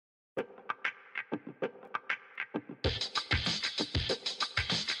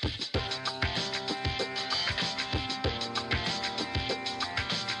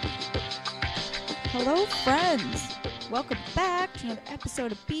Hello, friends. Welcome back to another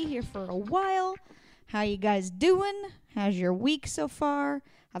episode of Be Here for a While. How you guys doing? How's your week so far?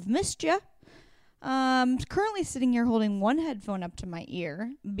 I've missed you. Currently sitting here holding one headphone up to my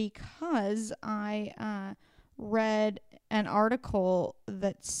ear because I read an article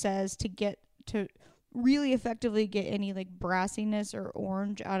that says to really effectively get any like brassiness or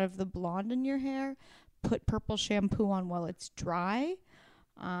orange out of the blonde in your hair, put purple shampoo on while it's dry.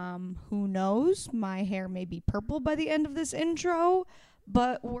 Who knows? My hair may be purple by the end of this intro,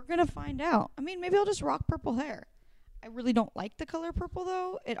 but we're going to find out. I mean, maybe I'll just rock purple hair. I really don't like the color purple,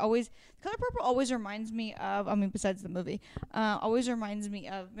 though. Color purple always reminds me of, besides the movie, always reminds me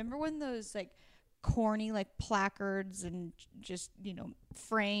of, remember when those, like, corny, like, placards and just,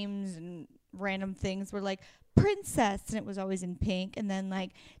 frames and random things were, like, princess, and it was always in pink, and then,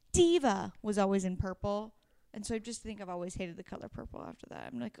 like, diva was always in purple. And so I just think I've always hated the color purple after that.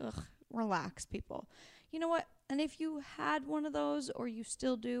 I'm like, ugh, relax, people. You know what? And if you had one of those or you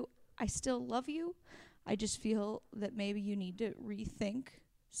still do, I still love you. I just feel that maybe you need to rethink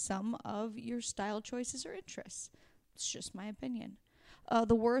some of your style choices or interests. It's just my opinion.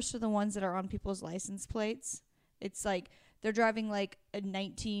 The worst are the ones that are on people's license plates. It's like they're driving like a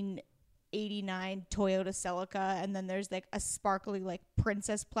 1989 Toyota Celica, and then there's like a sparkly like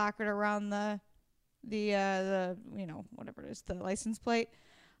princess placard around the whatever it is, the license plate.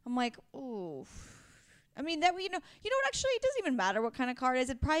 I'm like, ooh. I mean, that, you know what, actually, it doesn't even matter what kind of car it is.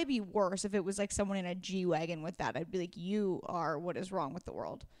 It'd probably be worse if it was like someone in a G-Wagon with that. I'd be like, you are what is wrong with the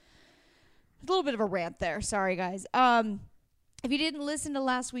world. A little bit of a rant there. Sorry, guys. If you didn't listen to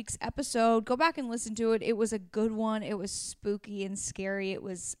last week's episode, go back and listen to it. It was a good one. It was spooky and scary. It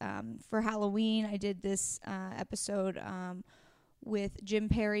was for Halloween. I did this episode with Jim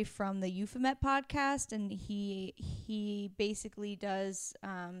Perry from the Euphemet podcast, and he basically does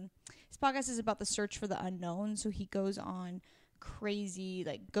his podcast is about the search for the unknown. So he goes on crazy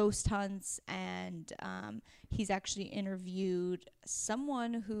like ghost hunts, and he's actually interviewed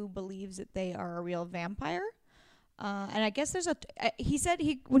someone who believes that they are a real vampire. And I guess he said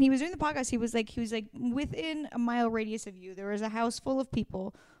when he was doing the podcast, he was like within a mile radius of you, there is a house full of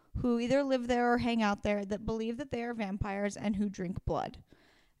people who either live there or hang out there that believe that they are vampires and who drink blood.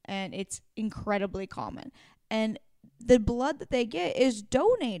 And it's incredibly common. And the blood that they get is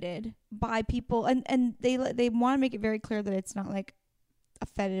donated by people, and they want to make it very clear that it's not like a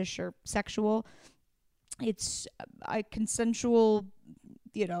fetish or sexual. It's a consensual,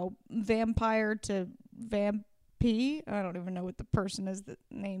 vampire to vampy. I don't even know what the person is, the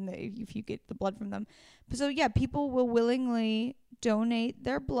name that if you get the blood from them. So yeah, people will willingly donate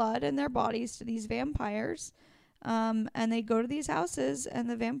their blood and their bodies to these vampires, and they go to these houses, and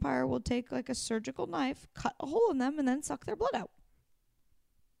the vampire will take like a surgical knife, cut a hole in them, and then suck their blood out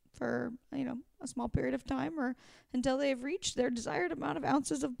for a small period of time, or until they've reached their desired amount of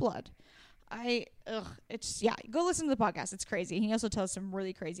ounces of blood. Go listen to the podcast. It's crazy. He also tells some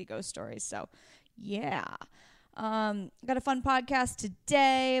really crazy ghost stories. So yeah. Got a fun podcast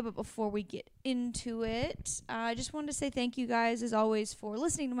today, but before we get into it, I just wanted to say thank you guys, as always, for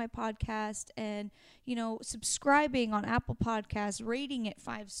listening to my podcast and, subscribing on Apple Podcasts, rating it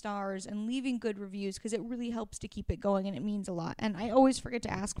 5 stars, and leaving good reviews, because it really helps to keep it going, and it means a lot. And I always forget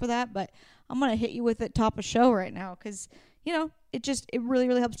to ask for that, but I'm going to hit you with it top of show right now, because, it really,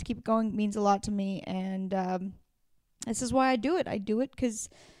 really helps to keep it going. It means a lot to me, and this is why I do it. I do it because,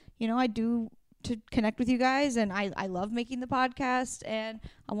 I do to connect with you guys, and I love making the podcast, and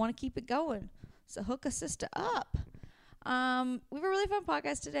I want to keep it going. So hook a sister up. We have a really fun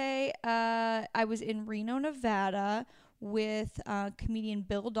podcast today. I was in Reno, Nevada with comedian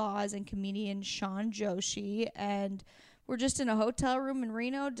Bill Dawes and comedian Shaan Joshi, and we're just in a hotel room in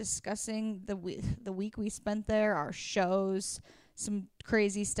Reno discussing the week we spent there, our shows, some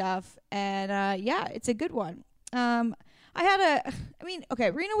crazy stuff, and it's a good one. Reno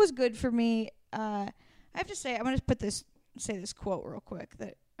was good for me. I have to say, I'm going to say this quote real quick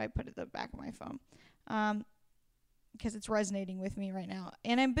that I put at the back of my phone, because it's resonating with me right now.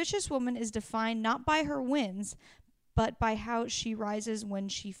 An ambitious woman is defined not by her wins, but by how she rises when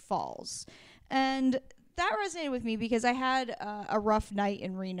she falls. And that resonated with me because I had a rough night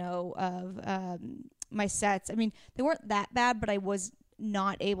in Reno of my sets. I mean, they weren't that bad, but I was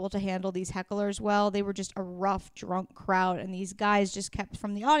not able to handle these hecklers well. They were just a rough, drunk crowd, and these guys just kept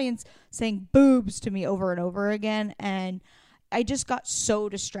from the audience saying boobs to me over and over again, and I just got so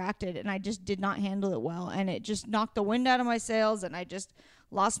distracted, and I just did not handle it well, and it just knocked the wind out of my sails, and I just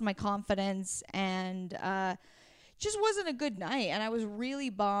lost my confidence, and just wasn't a good night, and I was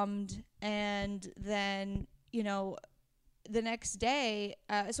really bummed. And then the next day,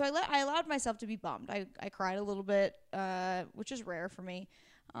 so I allowed myself to be bummed. I cried a little bit, which is rare for me.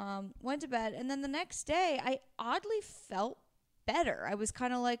 Went to bed, and then the next day, I oddly felt better. I was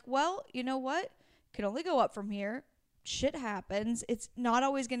kind of like, well, you know what? Can only go up from here. Shit happens. It's not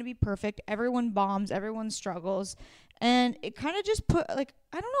always going to be perfect. Everyone bombs. Everyone struggles. And it kind of just put, like,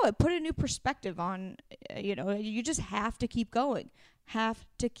 I don't know, it put a new perspective on, you just have to keep going. Have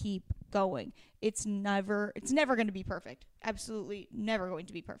to keep going. It's never going to be perfect. Absolutely never going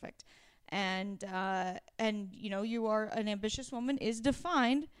to be perfect. And you are an ambitious woman is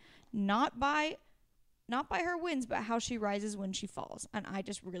defined not by her wins, but how she rises when she falls. And I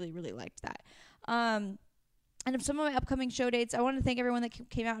just really, really liked that. And of some of my upcoming show dates, I want to thank everyone that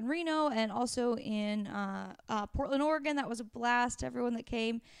came out in Reno and also in Portland, Oregon. That was a blast, everyone that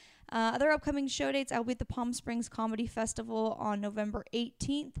came. Other upcoming show dates, I'll be at the Palm Springs Comedy Festival on November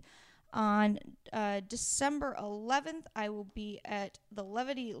 18th. On December 11th, I will be at the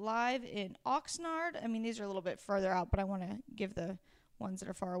Levity Live in Oxnard. I mean, these are a little bit further out, but I want to give the ones that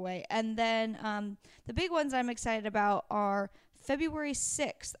are far away. And then the big ones I'm excited about are February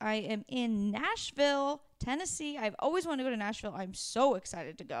 6th. I am in Nashville, Tennessee. I've always wanted to go to Nashville. I'm so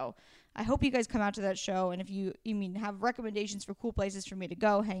excited to go. I hope you guys come out to that show. And if you have recommendations for cool places for me to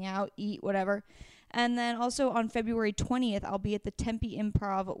go, hang out, eat, whatever. And then also on February 20th, I'll be at the Tempe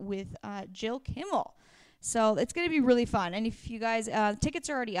Improv with Jill Kimmel. So it's going to be really fun. And if you guys, tickets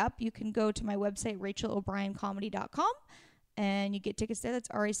are already up. You can go to my website, RachaelO'BrienComedy.com. And you get tickets there. That's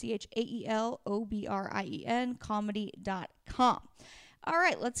RachaelO'Brien comedy.com. All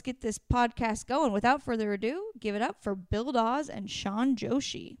right, let's get this podcast going. Without further ado, give it up for Bill Dawes and Shaan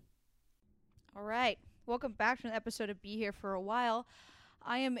Joshi. All right, welcome back to an episode of Be Here for a While.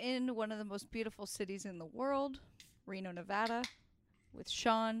 I am in one of the most beautiful cities in the world, Reno, Nevada, with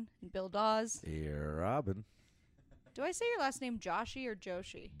Shaan and Bill Dawes. Here, Robin. Do I say your last name Joshi or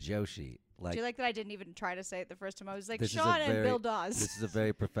Joshi? Joshi. Do you like that I didn't even try to say it the first time? I was like, Shaan and Bill Dawes. This is a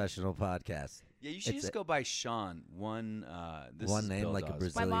very professional podcast. Yeah, you should just go by Shaan. One name Bill like Dawes. a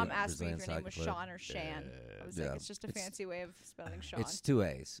Brazilian. My mom asked me if your name was player. Shaan or Shan. I was like, it's just a fancy way of spelling Shaan. It's two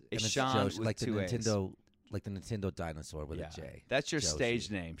A's. It's and Shaan Joshi, with like two A's. Like the Nintendo dinosaur with a J. That's your Joshi. Stage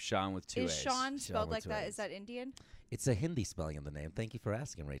name, Shaan with two A's. Is Shaan spelled like that? A's. Is that Indian? It's a Hindi spelling of the name. Thank you for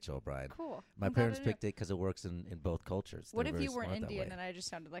asking, Rachel O'Brien. Cool. My parents picked it because it works in both cultures. What They're if very you weren't smart that Indian way. and I just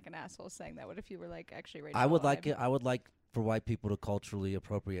sounded like an asshole saying that? What if you were like actually Rachel? I would like it. I would like for white people to culturally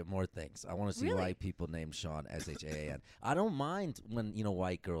appropriate more things. I want to see white people name Shaan Shaan. I don't mind when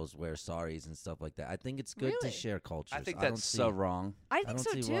white girls wear saris and stuff like that. I think it's good to share cultures. I think that's so wrong. I think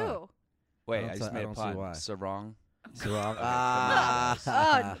so too. Wait, I just made a pun. So wrong. Wrong. We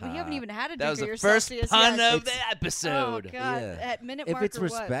haven't even had a drink that was of the your first Celsius pun yet. of the episode. Oh God! Yeah. At minute If mark it's or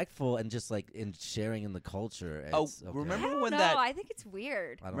respectful and just like in sharing in the culture. It's okay. Remember what? when I think it's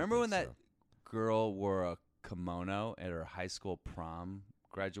weird. Remember when that girl wore a kimono at her high school prom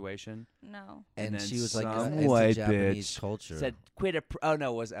graduation? No. And then she was like, some white Japanese bitch culture. said, "Quit." It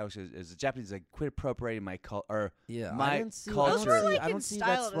was a Japanese like, "Quit appropriating my culture." Yeah, my I didn't see, culture. Those were like I don't in see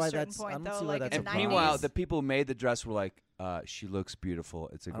style that's at a why certain that's. point, I don't though, see why like that's in a the problem. Meanwhile, the people who made the dress were like, "She looks beautiful.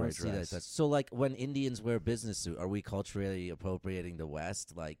 It's a I don't great see dress." that. So, like, when Indians wear business suit, are we culturally appropriating the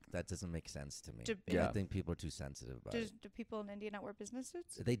West? Like, that doesn't make sense to me. Yeah. I think people are too sensitive about it. Do people in India not wear business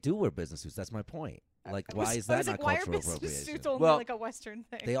suits? They do wear business suits. That's my point. Like, why is that not why cultural are business appropriation? suits only Well, like a Western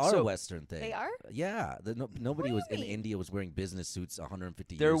thing? They are So- a Western thing. They are? Yeah. Nobody was do in you mean? India was wearing business suits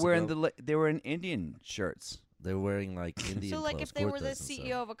 150 They're years wearing ago. they were in Indian shirts. They're wearing like Indian So like clothes, if they were the kurtas and CEO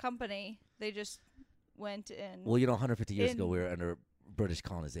stuff. of a company, they just went in. Well, 150 years ago, in- we were under British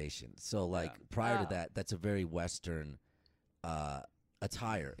colonization. So, like, prior to that, that's a very Western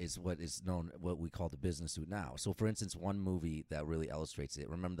attire is what is known, what we call the business suit now. So, for instance, one movie that really illustrates it,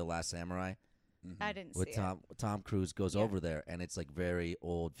 remember The Last Samurai? I didn't With see Tom Cruise goes Yeah. over there, and it's like very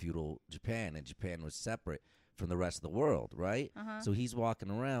old feudal Japan, and Japan was separate from the rest of the world, right? Uh-huh. So he's walking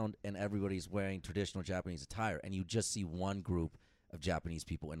around, and everybody's wearing traditional Japanese attire, and you just see one group of Japanese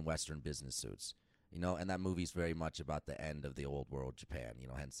people in Western business suits. And that movie's very much about the end of the old world Japan,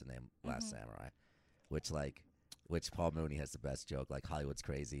 hence the name Last Samurai, which Paul Mooney has the best joke, like Hollywood's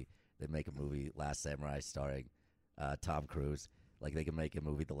crazy. They make a movie, Last Samurai, starring Tom Cruise. Like, they can make a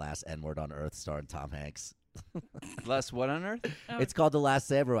movie, The Last N-Word on Earth, starring Tom Hanks. Less what on earth? It's called The Last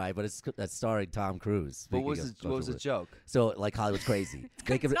Samurai, but that's starring Tom Cruise. What was the joke? So, like, Hollywood's crazy.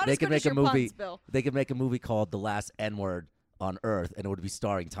 They could not they as could good as make a your movie. puns, Bill. They could make a movie called The Last N-Word on Earth, and it would be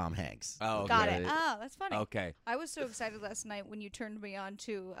starring Tom Hanks. Oh, Got okay. it. Oh, that's funny. Okay. I was so excited last night when you turned me on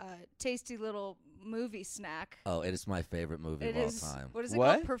to a tasty little movie snack. Oh, it is my favorite movie It of all is. time. What is it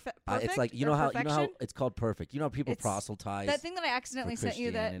What? called? Perfect. It's like you know how it's called Perfect. You know how people It's proselytize. that thing that I accidentally for sent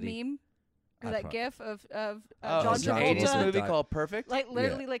you, that Christianity. meme or I that pro- GIF of Oh, John it's an John 80s Travolta, movie Travolta. called Perfect? like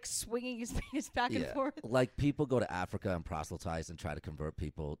literally like swinging his penis back and forth. Like people go to Africa and proselytize and try to convert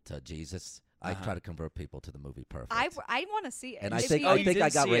people to Jesus. I try to convert people to the movie Perfect. I want to see it. and I If think you- I you think did I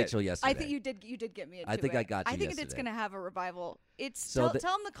got see it. Rachel yesterday. I think you did get me into I think it. I got you I think it's yesterday. going to have a revival. It's So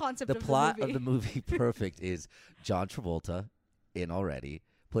tell them the concept the of plot the movie. of the movie Perfect is John Travolta, in already,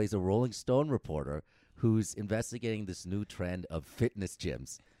 plays a Rolling Stone reporter who's investigating this new trend of fitness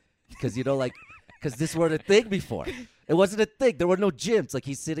gyms. Because, because this weren't a thing before. It wasn't a thing. There were no gyms. Like,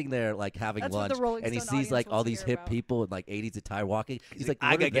 he's sitting there, like, having That's what lunch, the Rolling and he Stone sees, like, audience all wants to these hear hip about. people in, like, 80s attire walking. He's like,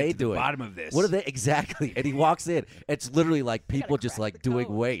 I what gotta are get they to the doing? bottom of this. What are they exactly? And he walks in. It's literally like people just crack like the doing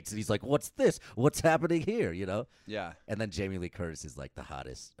code. weights, and he's like, "What's this? What's happening here?" Yeah. And then Jamie Lee Curtis is like the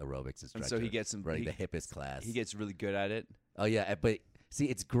hottest aerobics instructor. And so he gets running the hippest class. He gets really good at it. Oh yeah, but see,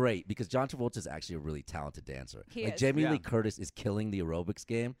 it's great because John Travolta is actually a really talented dancer. He like is. Jamie Yeah. Lee Curtis is killing the aerobics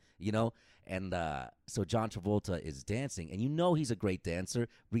game, and so John Travolta is dancing, and he's a great dancer,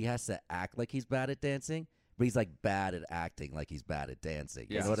 but he has to act like he's bad at dancing, but he's like bad at acting like he's bad at dancing.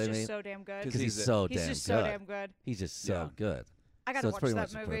 Yeah. You know what I He's mean? just so damn good. Because he's he's so He's damn just good. so damn good. He's just so Yeah. good. I gotta So it's watch pretty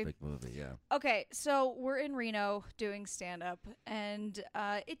that much movie. a perfect movie. Yeah. Okay, so we're in Reno doing stand up, and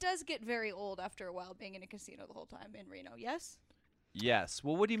it does get very old after a while being in a casino the whole time in Reno. Yes. Yes.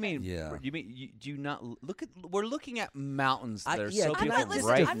 Well, what do you mean? Yeah. You mean do you not look at? We're looking at mountains that are yeah, so can I'm I not beautiful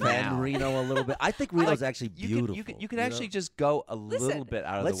listening- right I'm not- defend now. Reno a little bit? I think Reno's actually beautiful. You could actually just go a little Listen, bit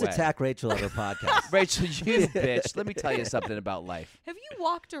out of Let's the way. attack Rachel on her podcast. Rachel, you bitch. Let me tell you something about life. Have you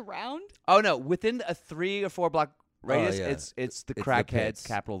walked around? Oh no, within a 3 or 4 block radius, yeah. it's the It's the crackheads pits.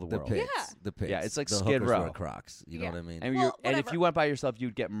 capital of the The world. pits. Yeah. The pits. Yeah, it's like the Skid hookers Row. wear Crocs. You know Yeah. what I mean? And, Well, and if whatever. you went by yourself,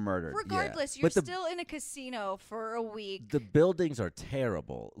 you'd get murdered. Regardless, you're But the- still in a casino for a week. The buildings are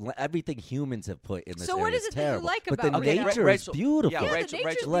terrible. Everything humans have put in this So what area is it that you terrible. like but about the Reno? nature Rachel- is beautiful. yeah, Yeah, Rachel- the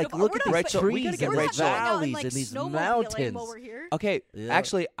nature's Rachel- Like, beautiful. look We're at not the Rachel, we gotta trees get and we're these not going out valleys and, like, and these snowmobiling mountains. while we're here. Okay, Yeah.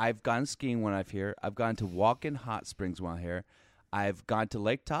 actually, I've gone skiing when I'm here. I've gone to Walk-in Hot Springs while here. I've gone to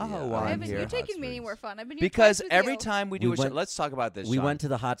Lake Tahoe Yeah, while I I'm haven't here. You're Hot taking me Springs. anywhere fun. I've been Because impressed with every you. time we We do a show, went- let's talk about this. We Shaan. went to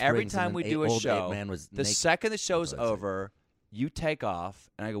the hot springs. Every time and we an do a old show, man was the naked. second the show's That's it. over, you take off,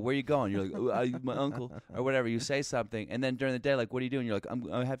 and I go, "Where are you going?" You're like, "Oh, my uncle," or whatever. You say something, and then during the day, like, "What are you doing?" You're like,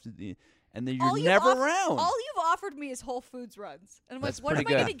 I have to," and then All you're you've never offered- around. All you've offered me is Whole Foods runs, and I'm That's like, what am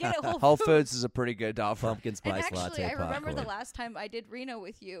pretty I good. going to get at Whole Whole Foods? Foods is a pretty good offer. Pumpkin And spice actually, latte I remember popcorn. the last time I did Reno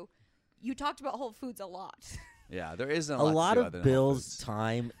with you, you talked about Whole Foods a lot. Yeah, there isn't A lot to do of other than Whole Bill's Foods.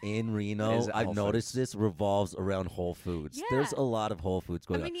 time in Reno, Is at I've Whole noticed Foods. this, revolves around Whole Foods. There's Yeah. a lot of Whole Foods I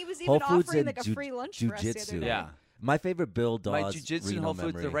going mean, on. he was Whole even Foods offering and like a free lunch for us the other jujitsu. day. Yeah. My favorite Bill My Dawes jujitsu Reno and Whole Foods,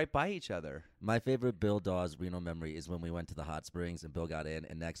 memory. they're right by each other. My favorite Bill Dawes Reno memory is when we went to the hot springs and Bill got in,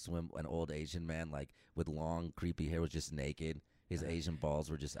 and next to him, an old Asian man like with long, creepy hair was just naked. His Asian balls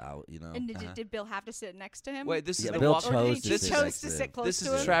were just out. And did Bill have to sit next to him? Wait, this is Yeah, the Bill walk- or did he chose to just sit chose next to to sit him. close This to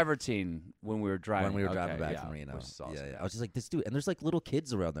is him? the travertine when we were driving. When we were driving Okay, back yeah, from Reno. which is awesome. Yeah. I was just like, this dude, and there's like little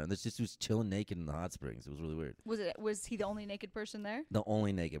kids around there, and there's just dudes chilling naked in the hot springs. It was really weird. Was he the only naked person there? The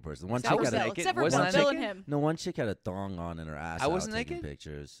only naked person. One Except chick for was had Bill. a, naked. Except for Wasn't Bill. I Bill and naked? him. no, one chick had a thong on and her ass I out wasn't taking naked?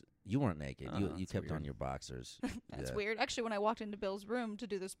 pictures. You weren't naked. Oh, you that's kept weird. on your boxers. That's Yeah. weird. Actually, when I walked into Bill's room to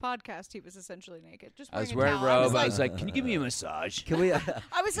do this podcast, he was essentially naked. Just I was wearing wearing a towel. robe. I I was like, "Can you give me a massage?" Can we?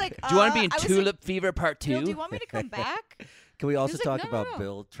 I was like, Do you want to be in I was Tulip like, Fever Part 2? Bill, do you want me to come back? Can we also He's like, talk "No, no, about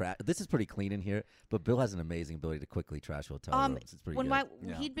no." Bill? This is pretty clean in here, but Bill has an amazing ability to quickly trash hotel rooms. It's pretty when good.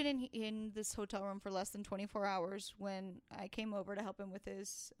 Yeah. he'd been in this hotel room for less than 24 hours when I came over to help him with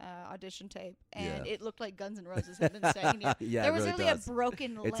his audition tape, and Yeah. it looked like Guns N' Roses had been staying here. Yeah, there it was really literally does. a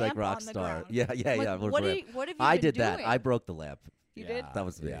broken It's lamp like on the Rockstar. ground. Yeah. Like, What what have you I been did that. doing? I broke the lamp. You did? That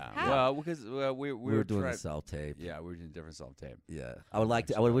was me. Yeah. How? Well, because we We were doing trying- the self tape. Yeah, we were doing different self tape. Yeah. I would like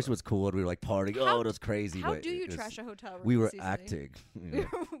to. I would wish it was cool and we were like partying. How- Oh, it was crazy. How but do you it was- trash a hotel room? We were this easily? acting. You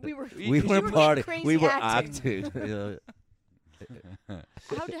know. we were. We you weren't were partying. crazy We were acting. acting. You know.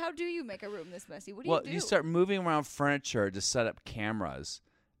 How do you make a room this messy? What do Well, you do? start moving around furniture to set up cameras,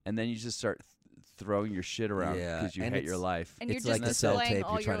 and then you just start throwing your shit around Yeah, because you and hate it's- your life. and you're it's just like the cell displaying tape,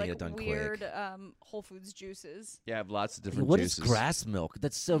 all you're your trying to like get done quick. weird Whole Foods juices. Yeah, I have lots of different What is juices. grass milk?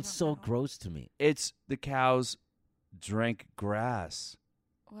 That sounds don't so know. gross to me. It's the cows drink grass.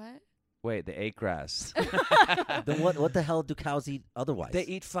 What? Wait, they ate grass. Then what the hell do cows eat otherwise? They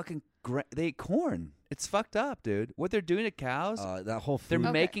eat fucking they eat corn. It's fucked up, dude. What they're doing to cows? That whole food.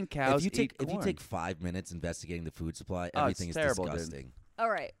 They're making cows if eat you corn. take 5 minutes investigating the food supply, Oh, everything it's is terrible, disgusting. All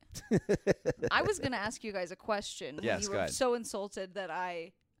right. I was going to ask you guys a question. Yes, you go were ahead. so insulted that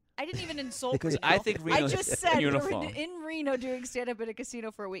I didn't even insult Because Reno. I think I Reno's just said we were beautiful. in Reno doing stand-up at a casino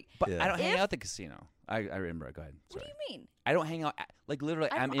for a week. But Yeah. I don't hang If- out at the casino. I remember. Go ahead. What Sorry. do you mean? I don't hang out. Like literally,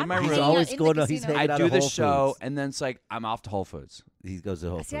 I'm in I'm my not He's room. hanging out always in going the to. He's casino. hanging I out do at the Whole show, Foods. and then it's like I'm off to Whole Foods. He goes to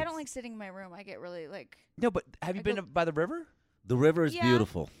Whole Foods. See, I don't like sitting in my room. I get really like. No, but have you I been go- by the river? The river is Yeah.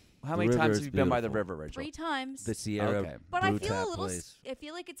 beautiful. How The many river times is have you been by the beautiful. river, Rachel? 3 times. The Sierra Okay. But I Brew feel Tap a little. place I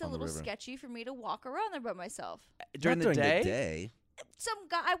feel like it's a on the little river. sketchy for me to walk around there by myself. During Not the day? day. Some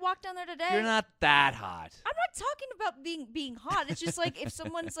guy. I walked down there today. You're not that hot. I'm not talking about being hot. It's just like if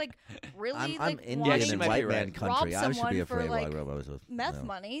someone's like really I'm like Indian wanting she in might to be white right. man country. rob I should someone be for, afraid. like, why was meth no.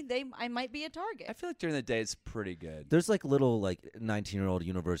 money, I might be a target. I feel like during the day it's pretty good. There's like little 19-year-old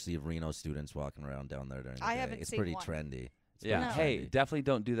University of Reno students walking around down there during the I day. haven't It's seen pretty one. trendy. It's Yeah. No. Hey, pretty trendy. definitely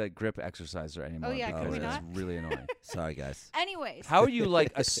don't do that grip exerciser anymore. Oh, yeah, can we because not? it's really annoying. Sorry, guys. Anyways, How are you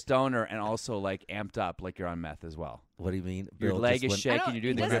like a stoner and also like amped up like you're on meth as well? What do you mean? Your Bill, leg just is when- I shaking. don't- You're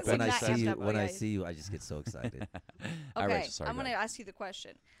doing he the doesn't grip seem when I that exercise. see you, amped up. when I Okay. see you, I just get so excited. All okay, right, sorry, I'm go going to ahead. ask you the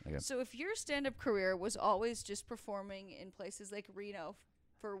question. Okay. So if your stand-up career was always just performing in places like Reno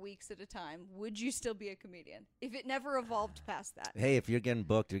for weeks at a time, would you still be a comedian if it never evolved past that? Hey, if you're getting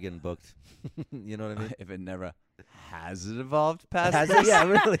booked, you're getting booked. You know what I mean? If it never has it evolved past Has this? it? Yeah,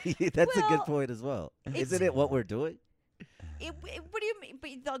 really. That's a Well, good point as well. Isn't it what we're doing? What do you mean?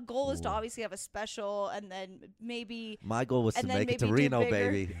 But the goal is to Ooh. obviously have a special, and then maybe My goal was to And then make it to maybe do Reno,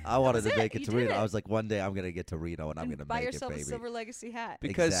 bigger. baby. I wanted was to it. make it You to did Reno. it. I was like, one day I'm gonna get to Reno and I'm gonna buy make yourself it, a baby. Silver Legacy hat.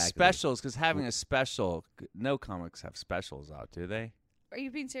 Because Exactly. specials, because having a special, no comics have specials out, do they? Are you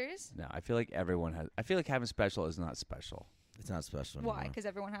being serious? No, I feel like everyone has. I feel like having special is not special. It's not special Why? anymore. Because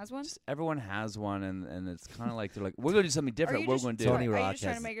everyone has one. Just everyone has one, and it's kind of like they're like, we're gonna do something different. What we're gonna do? Tony Are you Rock just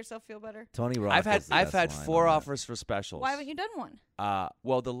trying has- to make yourself feel better? Tony Rock. I've had has the I've best had line 4 on that. offers for specials. Why haven't you done one?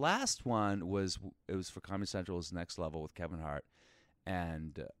 Well, the last one was for Comedy Central's Next Level with Kevin Hart,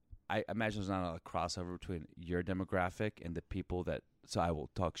 and I imagine there's not a crossover between your demographic and the people that. So I will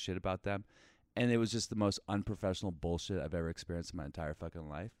talk shit about them, and it was just the most unprofessional bullshit I've ever experienced in my entire fucking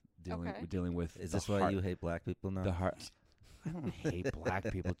life. Okay. Dealing with Is the this why heart- you hate black people now? the heart. I don't hate black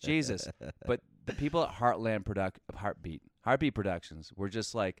people, Jesus, but the people at Heartbeat Productions were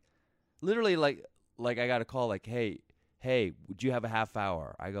just like, literally like I got a call like, hey, would you have a half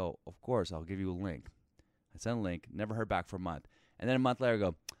hour? I go, of course, I'll give you a link. I sent a link. Never heard back for a month, and then a month later, I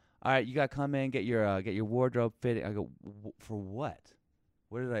go, all right, you got to come in, get your wardrobe fitting. I go, for what?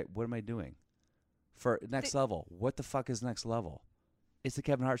 What am I doing? For Next Level. What the fuck is Next Level? It's the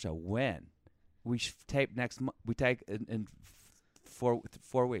Kevin Hart show. When? We tape next month. We take in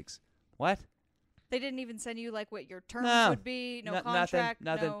 4 weeks. What? They didn't even send you like what your terms No. would be. No Nothing, contract.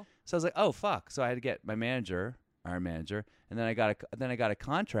 nothing. No. So I was like, oh fuck. So I had to get my manager, our manager, and then I got a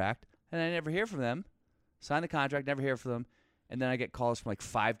contract, and I never hear from them. Sign the contract, never hear from them, and then I get calls from like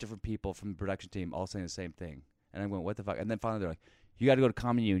 5 different people from the production team, all saying the same thing. And I went, what the fuck? And then finally they're like, you got to go to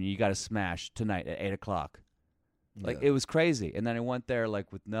Comedy Union. You got to smash tonight at 8:00. Like Yeah. it was crazy. And then I went there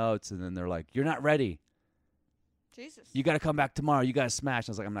like with notes, and then they're like, you're not ready. Jesus. You got to come back tomorrow. You got to smash.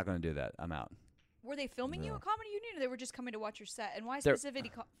 I was like, I'm not going to do that. I'm out. Were they filming you No. at Comedy Union, or they were just coming to watch your set? And why They're-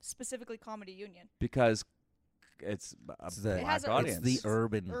 specifically Comedy Union? Because it's a It's the- It has black a- audience. It's the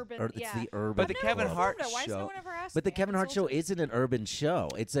urban. Urban, It's yeah. the urban. But the I've Kevin never Hart performed it. Why has show- no one ever asked But the me? Kevin I'm Hart show insulted. isn't an urban show.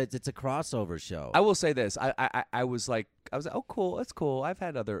 It's a crossover show. I will say this. I was like, oh, cool. That's cool. I've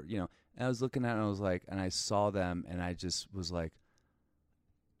had other, and I was looking at it and I was like, and I saw them and I just was like,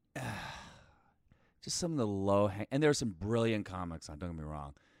 just some of the low hang. And there were some brilliant comics, don't get me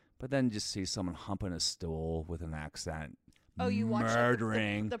wrong. But then just see someone humping a stool with an accent, Oh, you watched like,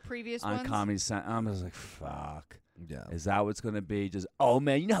 murdering the previous on ones? Comedy Central. I'm just like, fuck. yeah. Is that what's going to be? Just, oh,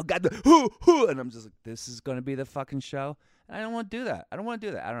 man, got the hoo. And I'm just like, this is going to be the fucking show? And I don't want to do that. I don't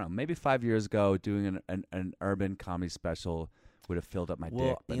know. Maybe 5 years ago, doing an urban comedy special would have filled up my dick.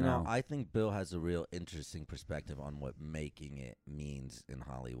 Well, But you know, no. I think Bill has a real interesting perspective on what making it means in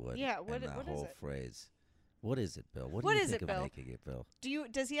Hollywood. Yeah, and what that is whole it? phrase. What is it, Bill? What What do you is think it, of Bill? making it, Bill?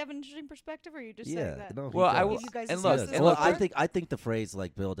 Does he have an interesting perspective, or are you just Yeah, saying that? no, he Well, does. Did you guys and discuss look, this and Well, before? I think the phrase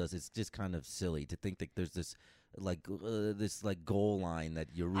like Bill does, it's just kind of silly to think that there's this goal line that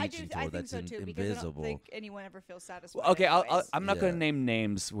you're I reaching think for that's so too, because I don't invisible. think anyone ever feels satisfied. Well, okay, anyways. I'm not going Yeah. to name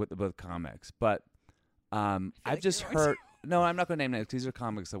names with comics, but I've like just you're going heard. No, I'm not going to name names. 'Cause these are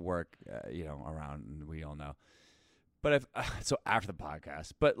comics that work, around, and we all know. But so after the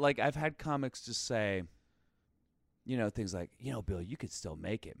podcast, but like I've had comics just say, things like, Bill, you could still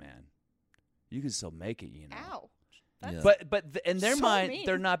make it, man. You could still make it, Ow. Yeah. But in their So mind, mean.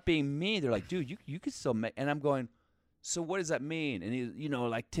 they're not being mean. They're like, dude, you could still make. And I'm going, so what does that mean? And he,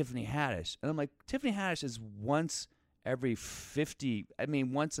 like Tiffany Haddish. And I'm like, Tiffany Haddish is once every 50. I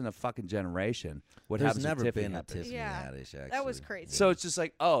mean, once in a fucking generation. What There's happens? never with Tiffany been a happens. Tiffany Yeah. Haddish. Actually, That was crazy. So it's just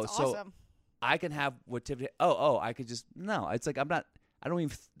like, oh, It's so awesome. I can have what Tiffany. I could just no. It's like I'm not. I don't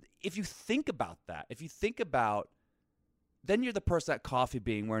even. If you think about that, then you're the person at Coffee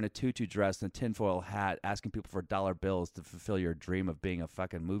Bean wearing a tutu dress and a tinfoil hat, asking people for dollar bills to fulfill your dream of being a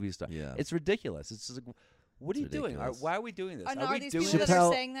fucking movie star. Yeah. It's ridiculous. It's just like, what are you doing? ridiculous. Why are we doing this? And are are we these doing people this? that are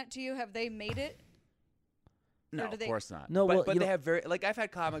Chappelle- saying that to you? Have they made it? No, or do of they- course not. No, well, but you they know- have very like I've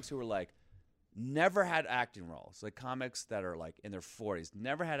had comics who were like never had acting roles, like comics that are like in their 40s,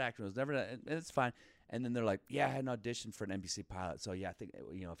 never had acting roles, and it's fine. And then they're like, yeah, I had an audition for an NBC pilot, so yeah, I think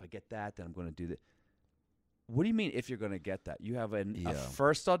if I get that, then I'm going to do that. What do you mean if you're going to get that? You have a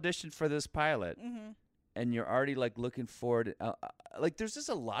first audition for this pilot, Mm-hmm. and you're already like looking forward. Like there's just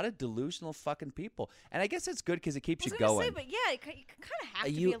a lot of delusional fucking people, and I guess it's good because it keeps you going. Say, but yeah, you kind of have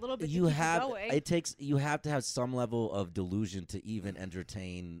to be a little bit to keep going. You have to have some level of delusion to even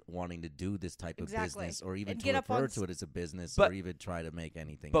entertain wanting to do this type of Exactly. business, or even And to get up refer on to it as a business, But- or even try to make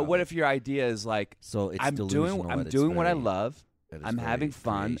anything. But of what it. if your idea is like, So it's I'm delusional doing at its what I very- love. at its I'm very having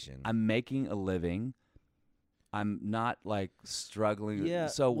fun. creation. I'm making a living. I'm not like struggling. Yeah,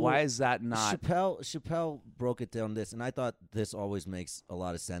 So well, why is that not? Chappelle broke it down this, and I thought this always makes a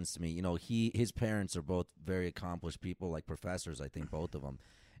lot of sense to me. His parents are both very accomplished people, like professors, I think both of them,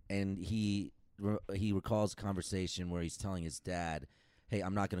 and he recalls a conversation where he's telling his dad, "Hey,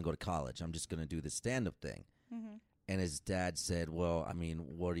 I'm not going to go to college. I'm just going to do this stand-up thing." Mm-hmm. And his dad said, "Well, I mean,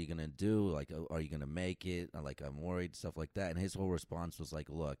 what are you going to do? Like, are you going to make it? Like, I'm worried, stuff like that." And his whole response was like,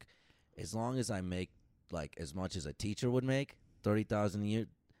 "Look, as long as I make like as much as a teacher would make, 30,000 a year,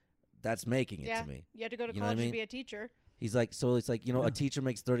 that's making it to me." You had to go to You know what I college to mean? be a teacher. He's like, so it's like, a teacher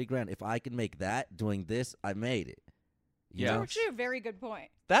makes 30 grand. If I can make that doing this, I made it. You Yeah. know? Actually, a very good point.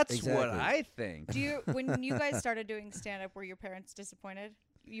 That's Exactly. what I think. Do you, when you guys started doing stand up, were your parents disappointed?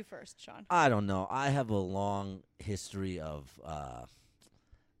 You first, Shaan. I don't know. I have a long history of,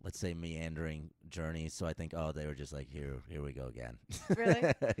 let's say, meandering journeys. So I think, they were just like, here we go again.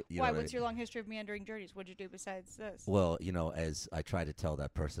 Really? You know Why? what I What's mean? your long history of meandering journeys? What'd you do besides this? Well, as I tried to tell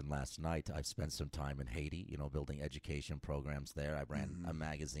that person last night, I've spent some time in Haiti, building education programs there. I ran a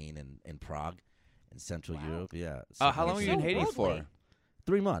magazine in Prague, in Central Wow. Europe. Yeah. How long were you in So Haiti worldly. for?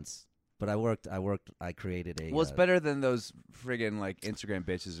 3 months. But I created a... Well, it's better than those friggin' like Instagram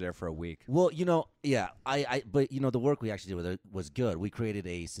bitches there for a week. Well, yeah, but the work we actually did with it was good. We created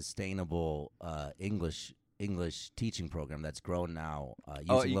a sustainable English teaching program that's grown now.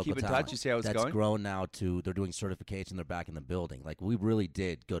 Using you local keep in talent. touch? You see how it's that's going? grown now to they're doing certification. They're back in the building. Like we really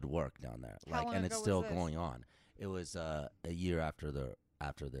did good work down there. How long and ago it's was still this? going on. It was a year after the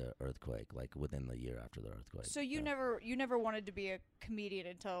earthquake, like within the year after the earthquake. So you never wanted to be a comedian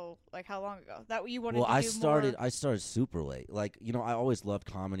until like how long ago? That you wanted Well, to I do started. more? I started super late. Like I always loved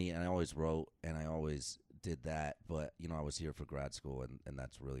comedy, and I always wrote, and I always did that. But I was here for grad school, and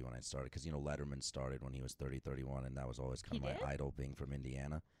that's really when I started. Because Letterman started when he was 30, 31, and that was always kind He of my did? idol, being from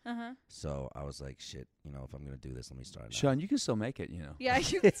Indiana. Uh-huh. So I was like, shit. If I'm gonna do this, let me start now. Sean, you can still make it. Yeah,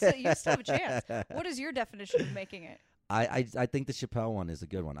 you still have a chance. What is your definition of making it? I think the Chappelle one is a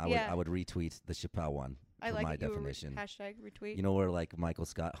good one. Yeah. I would retweet the Chappelle one I for like my it. You were definition. hashtag retweet. Where like Michael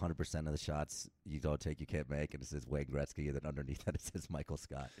Scott, 100% of the shots you don't take, you can't make, and it says Wayne Gretzky, and then underneath that it says Michael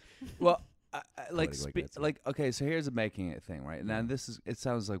Scott. Well, Like that's okay. So here's a making it thing, right? Now it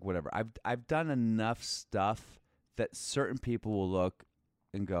sounds like whatever. I've done enough stuff that certain people will look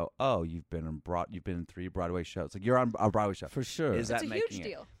and go, "Oh, you've been in 3 Broadway shows. Like you're on a Broadway show For sure. Is It's that a making huge it?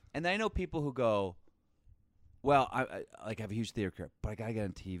 deal. And I know people who go, "Well, I have a huge theater career, but I gotta get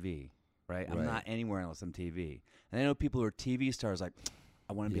on TV, right? I'm Right. not anywhere unless I'm TV." And I know people who are TV stars, like,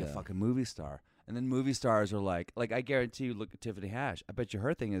 "I want to be a Yeah. fucking movie star." And then movie stars are like I guarantee you, look at Tiffany Haddish. I bet you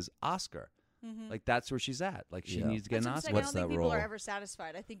her thing is Oscar. Mm-hmm. Like that's where she's at. Like she Yeah. needs to get That's an what I'm Oscar. saying. What's I don't think that people are role? ever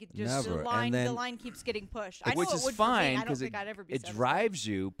satisfied. I think it just Never. the line And then- the line keeps getting pushed. I know Which it is would fine for me. I don't because think I'd ever be it satisfied. drives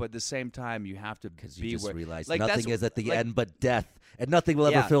you, but at the same time you have to Because be you just where, realize like, nothing that's- is at the like- end but death, and nothing will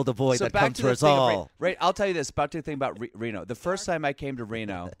Yeah. ever fill the void So that back comes to for the us thing of all. Right, I'll tell you this. Back to the thing about Reno. The first time I came to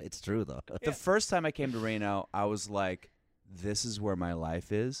Reno, It's true though. the first time I came to Reno, I was like, this is where my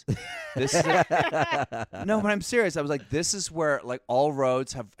life is. This is no, but I'm serious. I was like, this is where like all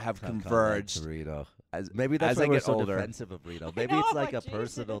roads have converged. Reno. As, Maybe that's as why I we're get so older. defensive of Reno. Maybe know, it's I'm like a like,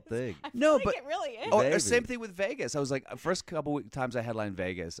 personal thing. I feel No, like but- it really is. Oh, Maybe. same thing with Vegas. I was like, first couple times I headlined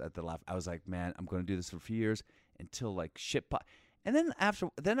Vegas at the left, I was like, man, I'm going to do this for a few years until like shit. And then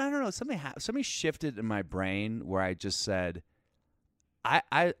then I don't know, something shifted in my brain where I just said,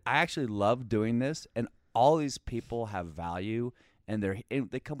 I actually love doing this, and all these people have value, and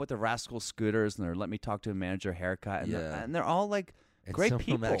they come with the rascal scooters, and they're let me talk to a manager haircut, and they're all like And great some of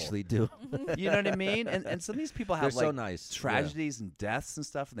them people. actually do. You know what I mean? And some of these people have They're like so nice. tragedies and deaths and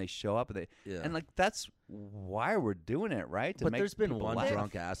stuff, and they show up and like that's why we're doing it, right? To But make there's been people one laugh.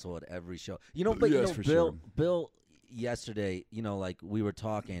 drunk asshole at every show. You know, but you Yes, know, for Bill, sure. Bill, yesterday, you know, like we were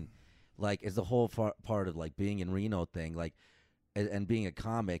talking, like is the whole part of like being in Reno thing, like, and being a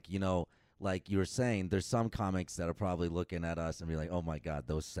comic, you know, like you were saying, there's some comics that are probably looking at us and be like, oh my God,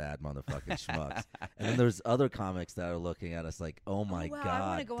 those sad motherfucking schmucks. And then there's other comics that are looking at us like, oh my wow, God. I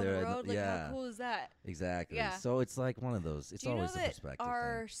want to go on the they're road. Like, yeah, how cool is that? exactly. Yeah. So it's like one of those, it's Do you always know the that perspective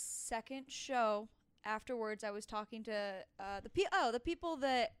our thing. second show afterwards, I was talking to the people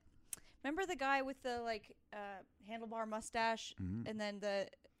that remember the guy with the like handlebar mustache, Mhm. and then the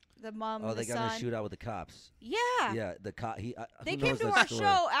mom. Oh, and they the got in a son. shootout with the cops. Yeah. Yeah, the cop. They who came knows to that our story?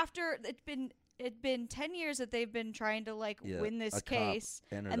 show after it'd been 10 years that they've been trying to like Yeah, win a this cop case,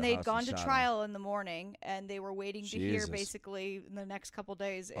 entered and the they'd house gone and to shot him. trial in the morning, and they were waiting to hear Jesus. basically in the next couple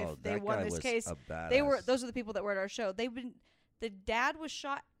days Oh, if they that won guy this was case. a They were badass. those are the people that were at our show. The dad was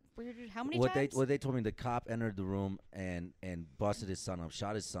shot. How many what times? they told me, the cop entered the room and busted his son up,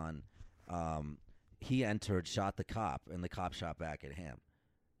 shot his son. He entered, shot the cop, and the cop shot back at him.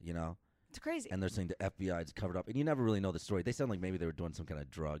 You know, It's crazy. and they're saying the FBI's covered up, and you never really know the story. They sound like maybe they were doing some kind of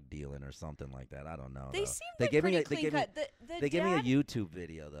drug dealing or something like that. I don't know. They though. seem They like gave me pretty a- they clean gave me- cut. They gave me a dad- YouTube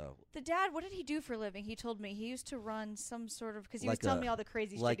video though. The dad, what did he do for a living? He told me he used to run some sort of because he Like was telling a- me all the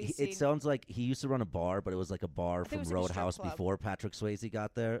crazy Like shit he's it seen. sounds like he used to run a bar, but it was like a bar think it from was like a strip Roadhouse club. before Patrick Swayze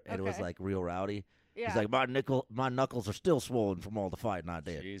got there, and it was Okay. like real rowdy. Yeah, He's like, my knuckles are still swollen from all the fighting I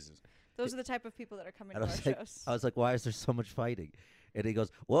did. Jesus. those are the type of people that are coming And to I our was like, shows. I was like, why is there so much fighting? And he goes,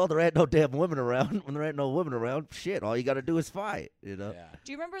 well, there ain't no damn women around. When there ain't no women around, shit, all you got to do is fight, you know? Yeah.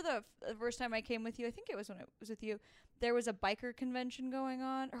 Do you remember the first time I came with you? I think it was when it was with you. There was a biker convention going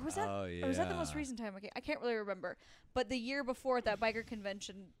on, or was that? Oh, yeah. Or was that the most recent time? I can't really remember. But the year before at that biker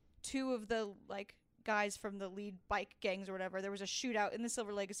convention, two of the like guys from the lead bike gangs or whatever, there was a shootout in the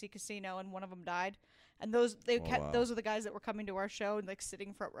Silver Legacy Casino, and one of them died. And those wow. those are the guys that were coming to our show and like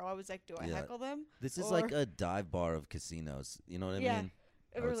sitting front row. I was like, do I Yeah. heckle them? This is Or- like a dive bar of casinos. You know what I Yeah, mean?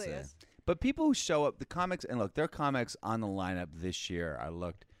 It I would really say. is. But people who show up, the comics, and look, there are comics on the lineup this year. I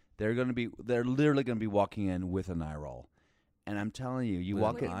looked. They're literally going to be walking in with an eye roll. And I'm telling you, you With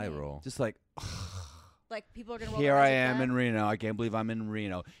walk an in, eye roll. just like, Like people are gonna. roll here their eyes I at am that. in Reno. I can't believe I'm in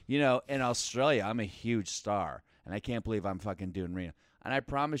Reno. You know, in Australia, I'm a huge star. And I can't believe I'm fucking doing Reno. And I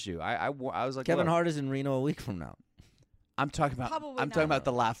promise you, I was like, Kevin look, Hart is in Reno a week from now. I'm talking about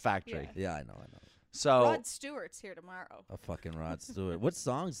the Laugh Factory. Yeah, I know. So Rod Stewart's here tomorrow. A fucking Rod Stewart. What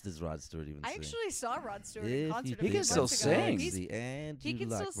songs does Rod Stewart even I sing? actually saw Rod Stewart If in you concert. He a can few still months ago. sing. He's- And He you can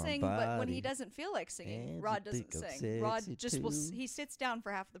like still my sing, but when he body. doesn't feel like singing, And Rod you doesn't think I'm sing. Rod sexy just too. he sits down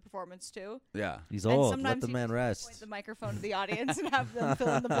for half the performance too. yeah. He's And old. Let sometimes the he man Point rest. the microphone to the audience and have them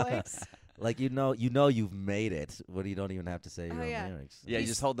fill in the blanks. Like you know you've made it when you don't even have to say your Oh, own yeah. lyrics. Yeah, you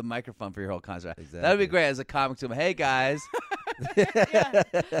just hold the microphone for your whole concert. Exactly. That would be great as a comic to him. Hey, guys. Yeah.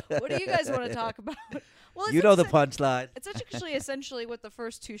 What do you guys want to talk about? Well, it's You know the actually- punchline. It's actually essentially what the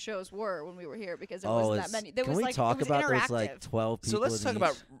first two shows were when we were here because it Oh, wasn't that many. There can was we like talk it was about interactive. those like 12 people? So let's in talk each?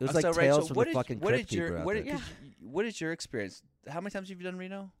 about. It was like so tales Rachel, from what the is, fucking what Crypt is your Keeper out what, there. is, what is your experience? How many times have you done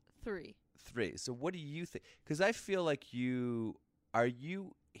Reno? 3. 3. So what do you think? Because I feel like you are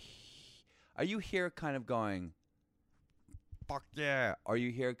you here kind of going, fuck yeah? Are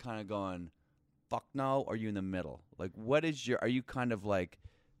you here kind of going, fuck no? Or are you in the middle? Like, what is your? Are you kind of like,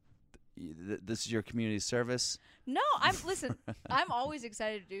 this is your community service? No, listen. I'm always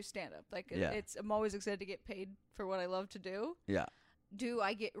excited to do stand up. Like Yeah. I'm always excited to get paid for what I love to do. Yeah, Do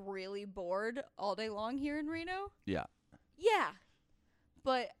I get really bored all day long here in Reno? yeah. Yeah.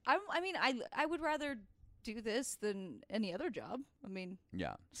 But I would rather do this than any other job. I mean,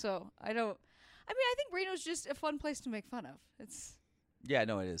 Yeah. so I think Reno's just a fun place to make fun of. It's Yeah,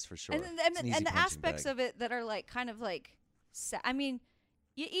 no, it is for sure. and an easy the punching aspects bag. of it that are like kind of like I mean,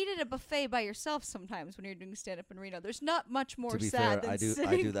 you eat at a buffet by yourself sometimes when you're doing stand-up in Reno. There's not much more To be sad fair, than I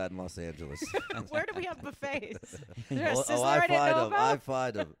sitting. do that in Los Angeles. Where do we have buffets? Is there a Oh, Sizzler I I didn't find know them. about? I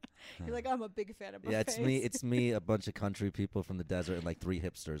find them. You're like, I'm a big fan of buffets. Yeah, it's me, a bunch of country people from the desert, and like 3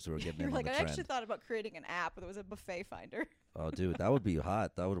 hipsters who are getting You're in like, on I the actually trend. thought about creating an app that was a buffet finder. Oh, dude, that would be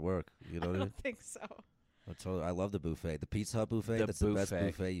hot. That would work. You know I what I mean? don't think so. I love the buffet. The Pizza Hut buffet. The That's the best buffet.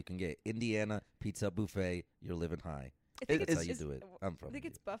 buffet you can get. Indiana Pizza Hut buffet. You're living high. I think That's it's, how you is- do it. I'm from. I think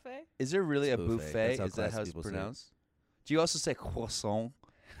it's buffet. Is there really It's a buffet. buffet? That's how Is that classy how it's people say it. pronounced? Do you also say croissant?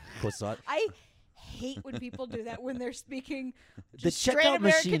 Croissant. I hate when people do that when they're speaking The just straight checkout American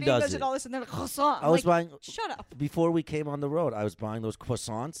machine English does it. and all this, and they're like, croissant. I I'm was like, buying shut up. before we came on the road. I was buying those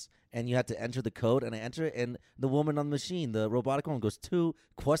croissants, and you had to enter the code, and I enter it, and the woman on the machine, the robotic one, goes 2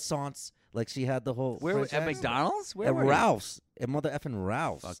 croissants. Like she had the whole. Where French at accent. McDonald's? Where At were you? Ralph's. At mother effing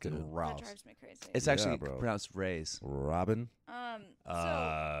Ralph's. Fucking dude. That Ralph's. drives me crazy. It's Yeah, actually bro. pronounced Ray's. Robin.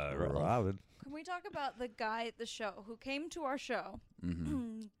 So Robin. can we talk about the guy at the show who came to our show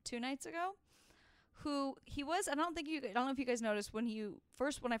Mm-hmm. 2 nights ago? Who he was? I don't know if you guys noticed when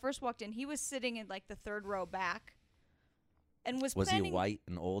I first walked in, he was sitting in like the 3rd row back, and was Was he planning, white?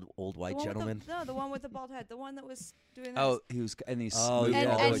 An old the white one with gentleman? the one with the bald head, the one that was doing that. Oh, he was, and he's Oh, moved yeah.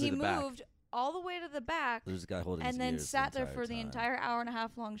 all the and way he to the back. moved all the way to the back. There's a guy holding his And then ears sat there for the time. entire hour and a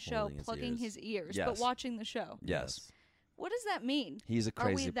half long show, Holding his plugging ears. his ears, Yes. but watching the show. Yes, What does that mean? he's a Are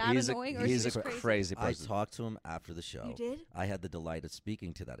we crazy. that he's annoying, or a, is he he's a just crazy? crazy I person. talked to him after the show. You did? I had the delight of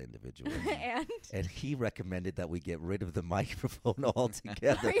speaking to that individual. And And he recommended that we get rid of the microphone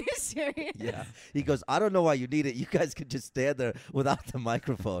altogether. are you serious? Yeah. He goes, I don't know why you need it. You guys could just stand there without the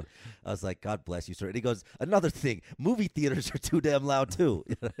microphone. I was like, God bless you, sir. And he goes, another thing, movie theaters are too damn loud, too.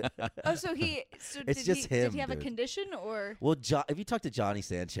 Oh, so he. So It's did just he, Did him, he have a dude. condition or? Well, if you talk to Johnny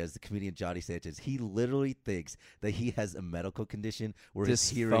Sanchez, the comedian Johnny Sanchez, he literally thinks that he has a medical condition where his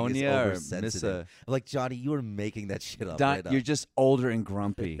hearing is Dysphonia or oversensitive. I'm like, Johnny, you are making that shit up Don, right now. you're just older and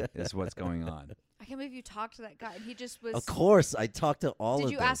grumpy. Is what's going on. I can't believe you talked to that guy. And he just was. Of course, I talked to all of Did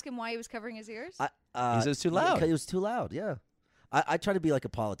them. you ask him why he was covering his ears? He said it was too loud. It was too loud. Yeah, I try to be like a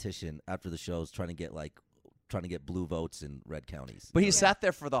politician after the shows, trying to get blue votes in red counties. But he Yeah. sat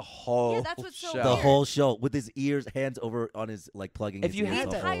there for the whole Yeah, that's what's so show. the weird. whole show with his ears, hands over on his like plugging. If his you ears had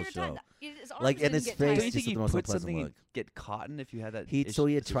the that- whole entire show. time. His arms Like, and didn't his get face Don't tired. you just think the you most put unpleasant something and look. get cotton if you had that? So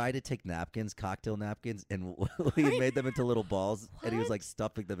he had issue? tried to take napkins, cocktail napkins, and he had made them into little balls, and he was What? like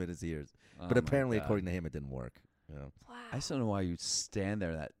stuffing them in his ears. Oh But my apparently, God. according to him, it didn't work. Yeah. Wow. I just don't know why you stand there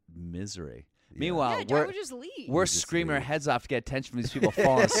in that misery. Yeah. Meanwhile, yeah, John we're would just leave. we're just screaming our leave. heads off to get attention from these people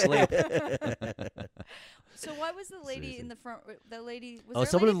falling asleep. So why was the lady Seriously. in the front? The lady. Was Oh, there a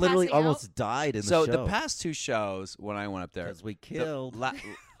someone lady literally passing out? almost died in So the show. the past 2 shows when I went up there, Because we the killed. last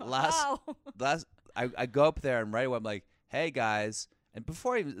Wow. I go up there and right away I'm like, hey guys, and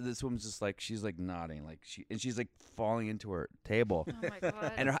before even, this woman's just like she's like nodding like she's like falling into her table, Oh my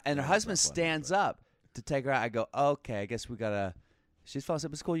god. and her Yeah, husband that's funny, stands but- up to take her out. I go, okay, I guess we gotta. She's falling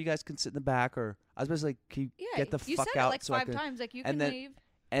asleep. It's cool. You guys can sit in the back, or I was basically like, can you yeah, get the you fuck said out it like so I 5 can. times. Like you and can then- leave.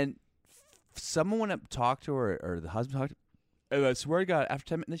 And someone went up to talk to her, or the husband talked. And I swear to God, after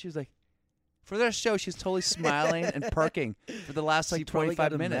 10 minutes, and then she was like, for the show, she's totally smiling and perking for the last She like probably got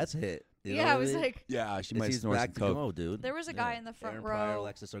 25 a minutes. meth hit. You know Yeah, what I was mean? like, Yeah, she And might she's snort some back to coke. go, dude. there was a guy in the front Aaron Pryor, row.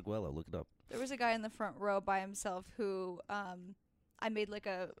 Alexis Arguello, look it up. There was a guy in the front row by himself who I made like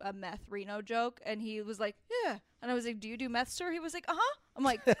a meth Reno joke, and he was like, yeah. And I was like, do you do meth, sir? He was like, uh-huh. I'm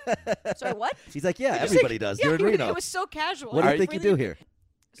like, sorry, what? He's like, yeah, He was everybody like, does. Yeah, You're in Reno. It was so casual. What do It you was think you really- do here?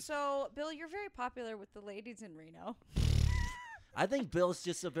 So, Bill, you're very popular with the ladies in Reno. I think Bill's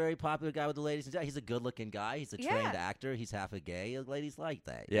just a very popular guy with the ladies. He's a good-looking guy. He's a trained Yeah. actor. He's half a gay. Ladies like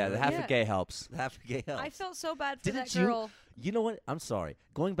that. Yeah, the half Yeah. a gay helps. half a gay helps. I felt so bad for Didn't that you- girl. You know what? I'm sorry.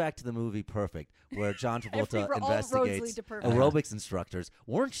 Going back to the movie Perfect, where John Every Travolta all roads lead investigates to perfect. aerobics instructors.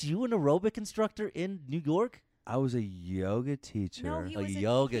 Weren't you an aerobic instructor in New York? I was a yoga teacher. No, he A was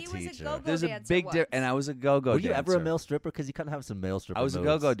yoga he was a teacher. go-go There's a dancer big once. difference, and I was a go-go Were dancer. you ever a male stripper? Because you kind of have some male stripper I was a moves.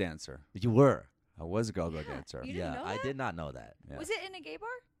 go-go dancer. You were. I was a go-go Yeah. dancer. You didn't know I that? did not know that. Yeah. Was it in a gay bar?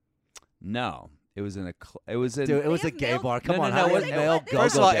 No, it was in a. It was in. Dude, it was They a have gay male- bar. Come No, on, no, how no, many it- male First go-go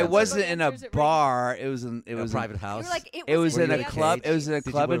First of all, dancers? it wasn't in a dancers at Reno. bar. It was in. It a was private You house. were like, It was Were in you a in a club. It cage? was in a Did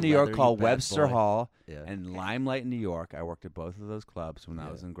you club wear in New York leather, you called bad Webster boy? Hall Yeah. and Limelight in New York. I worked at both of those clubs when I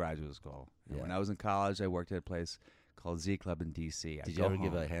Yeah. was in graduate school. And Yeah. when I was in college, I worked at a place called Z Club in D.C. I'd Did go you ever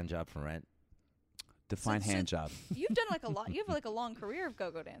give home. a hand job for rent? Define So- hand job? You've done like a lot. You have like a long career of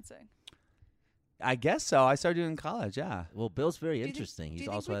go-go dancing. I guess so. I started doing it in college. Yeah. Well, Bill's very Do you think- interesting. do He you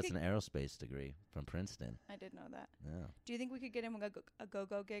think also we has could- an aerospace degree from Princeton. I did know that. Yeah. Do you think we could get him a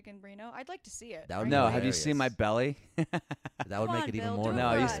go-go gig in Reno? I'd like to see it. That would be No, frankly. have you seen my belly? That would Come make on, it even Bill, more. do it No,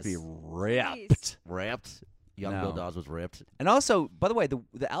 for it hilarious. used to be us. ripped. Ripped. Young No. Bill Dawes was ripped. And also, by the way,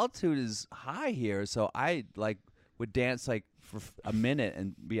 the altitude is high here, so I would dance for a minute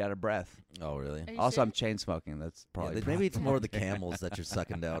and be out of breath. Oh, really? Are you Also, I'm serious? chain smoking. That's probably Yeah, maybe it's more the camels that you're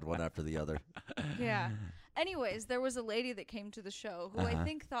sucking down one after the other. Yeah. Anyways, there was a lady that came to the show who I Uh-huh.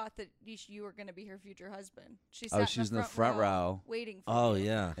 think thought that you were going to be her future husband. She Oh, sat she's in the front row. waiting for Oh, you.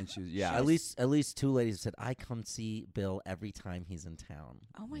 yeah. And she was yeah. At least two ladies said, I come see Bill every time he's in town.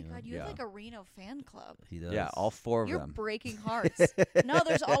 Oh my You know? God, you Yeah. have like a Reno fan club. He does. Yeah, all four of You're them. breaking hearts. No,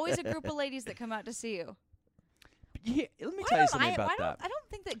 there's always a group of ladies that come out to see you. Yeah, let me Why tell you don't something I, about why that. don't, I don't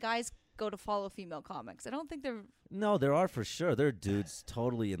think that guys go to follow female comics. I don't think they're. No, there are for sure. There are dudes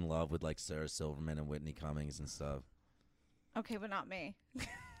totally in love with like Sarah Silverman and Whitney Cummings and stuff. Okay, but not me.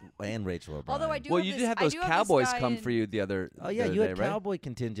 And Rachel O'Brien. Although I do. Well, have you this, did have I those do have cowboys this guy come in- for you the other. Oh, yeah, the you other had day, right? cowboy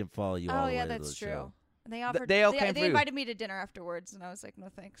contingent follow you all Oh the yeah, way to that's the true. show. And they offered. they all came they for you. invited me to dinner afterwards, and I was like, no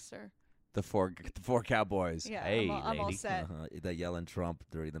thanks, sir. The four cowboys. Yeah, hey, I'm all lady. set. They yelling Trump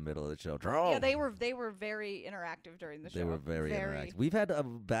during the middle of the show. Trump! Yeah, they were very interactive during the show. They were very interactive. We've had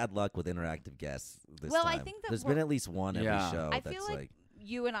bad luck with interactive guests this Well, time. I think that there's we're- been at least one every Yeah. show. I that's feel like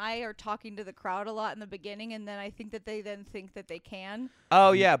you and I are talking to the crowd a lot in the beginning, and then I think that they then think that they can.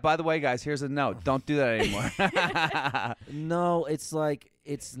 Oh yeah. By the way, guys, here's a note. Don't do that anymore. No, it's like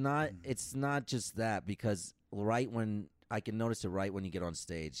it's not just that, because right when I can notice it right when you get on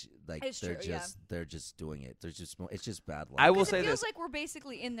stage, like It's they're true, yeah. just doing it. It's just bad luck. I will 'Cause say it feels this. like we're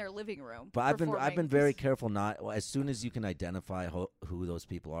basically in their living room. But I've been performing. very careful not. As soon as you can identify who those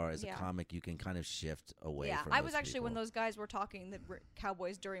people are as Yeah. a comic, you can kind of shift away. Yeah, from I those was actually when people. those guys were talking the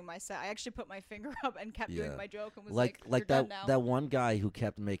cowboys during my set. I actually put my finger up and kept Yeah. doing my joke and was like "You're done now." that one guy who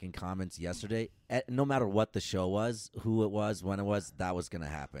kept making comments yesterday. No matter what the show was, who it was, when it was, that was gonna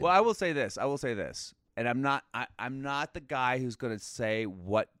happen. Well, I will say this. And I'm not the guy who's going to say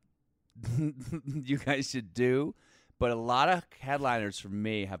what you guys should do, but a lot of headliners from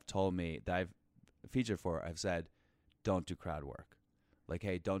me have told me that I've featured for. I've said, don't do crowd work. Like,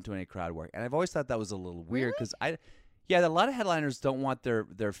 hey, don't do any crowd work. And I've always thought that was a little weird because a lot of headliners don't want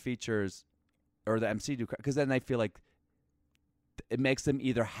their features or the MC do because then they feel like it makes them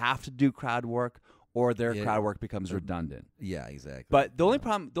either have to do crowd work or their crowd work becomes redundant. Yeah, exactly. But the only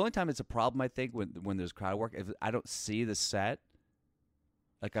time it's a problem, I think, when there's crowd work, if I don't see the set,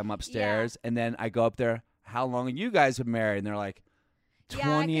 like I'm upstairs, and then I go up there, how long have you guys been married? And they're like, Yeah, I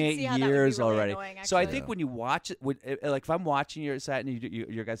can 28 see how that would be years really already. annoying, So I actually. think when you watch it, like if I'm watching your set and you do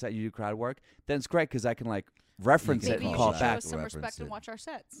your guys' set, you do crowd work, then it's great because I can like reference can it Maybe and you call should it show back. us some Reference respect and it. watch our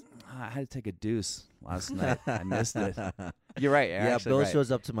sets. I had to take a deuce last night. I missed it. You're right. You're Yeah, actually Bill right.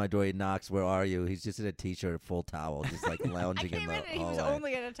 shows up to my door. He knocks. Where are you? He's just in a t-shirt, full towel, just like I lounging in came the in and he was hallway.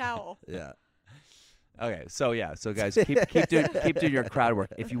 only in a towel. Yeah. Okay, so guys, keep doing your crowd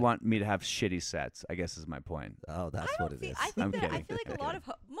work if you want me to have shitty sets. I guess is my point. Oh, that's I what don't it think, is. I think I'm that I kidding. feel like a lot of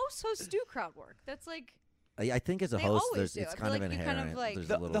most hosts do crowd work. That's like I think as a They host, always do. it's I feel kind of like you kind inherent. of, like- There's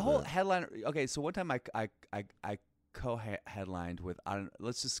a little The whole bit. headliner. Okay, so one time I co-headlined with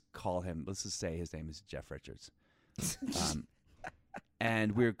let's just call him. Let's just say his name is Jeff Richards.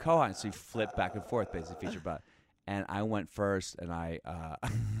 And we were co-headlining, so you flip back and forth, basically feature but. And I went first, and I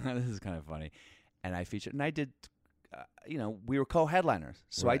this is kind of funny, and I featured, and I did, we were co-headliners,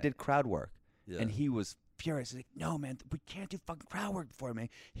 so I Right. did crowd work, Yeah. and he was furious. He's like, "No, man, we can't do fucking crowd work before me.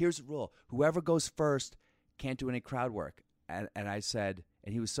 Here's the rule: whoever goes first can't do any crowd work." And I said,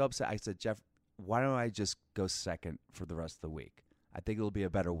 and he was so upset. I said, "Jeff, why don't I just go second for the rest of the week? I think it'll be a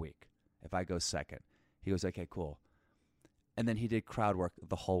better week if I go second." He goes, "Okay, cool." And then he did crowd work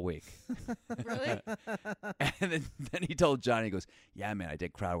the whole week. really. And then he told Johnny, he goes, "Yeah, man, I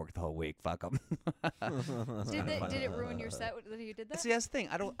did crowd work the whole week. Fuck him." Did it ruin your set that you did that? See, that's the thing.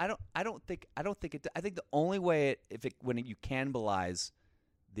 I don't think it. I think the only way when you cannibalize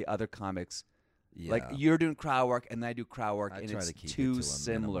the other comics, Yeah. like you're doing crowd work and I do crowd work, I and try it's to keep it too to a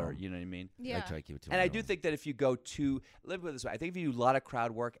similar. minimum. You know what I mean? Yeah. I try to keep it to a And I do minimum. think that if you go too, let me put it this way: I think if you do a lot of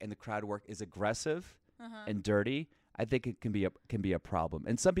crowd work and the crowd work is aggressive Uh-huh. and dirty, I think it can be a problem.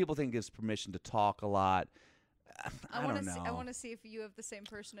 And some people think it gives permission to talk a lot. I want don't to know. I want to see if you have the same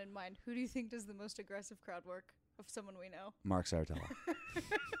person in mind. Who do you think does the most aggressive crowd work of someone we know? Mark Saratella.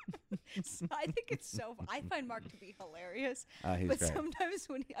 So I think it's so. I find Mark to be hilarious, He's but great. sometimes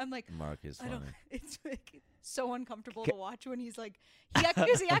when I'm like, Mark is I funny. don't. It's like so uncomfortable to watch when he's like,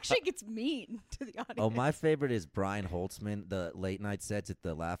 because he actually gets mean to the audience. Oh, my favorite is Brian Holtzman, the late night sets at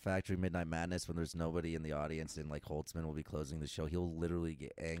the Laugh Factory, Midnight Madness, when there's nobody in the audience and like Holtzman will be closing the show. He'll literally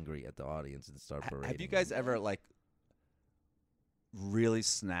get angry at the audience and start berating. Have you guys them. ever like really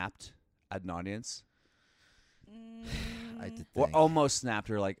snapped at an audience? I did Or think. almost snapped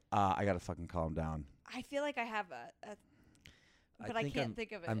or like, I gotta fucking calm down. I feel like I have but I can't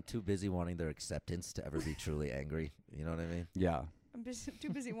think of it. I'm too busy wanting their acceptance to ever be truly angry. You know what I mean? Yeah. I'm too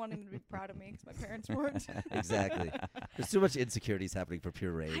busy wanting them to be proud of me because my parents weren't. Exactly. There's too much insecurities happening for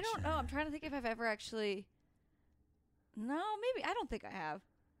pure rage. I don't know. I'm trying to think if I've ever actually. No, maybe I don't think I have.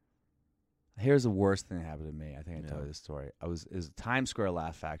 Here's the worst thing that happened to me. I think I told Yeah. you this story. It was Times Square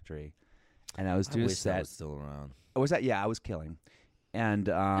Laugh Factory, and I was I doing a wish that set. was still around. Was that? Yeah, I was killing, and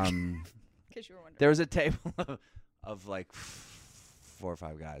In case you were wondering. there was a table of like 4 or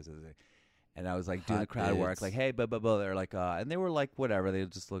 5 guys, and I was like doing the Hot crowd work, dudes. like, hey, blah blah blah. They're like, and they were like, whatever. They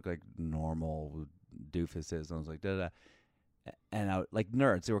just look like normal doofuses. And I was like, da da. And I like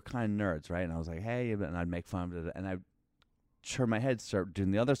nerds. They were kind of nerds, right? And I was like, hey, and I'd make fun of it, and I turn my head, start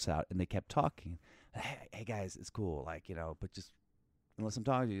doing the other side, and they kept talking. Hey guys, it's cool, like, you know, but just unless I'm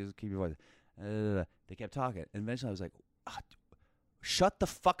talking to you, just keep your voice. They kept talking, and eventually I was like, shut the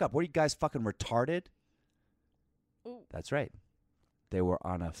fuck up. What are you guys fucking retarded? Ooh. That's right. They were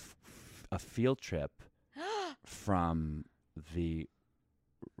on a field trip from the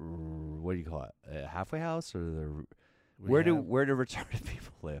what do you call it? A halfway house or the where do retarded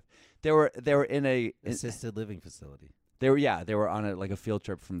people live? They were in a assisted living facility. They were on a field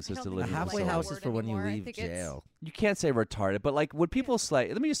trip from assisted think A living. it's halfway like that house word is for when you anymore. I leave think it's- jail. You can't say retarded, but like when people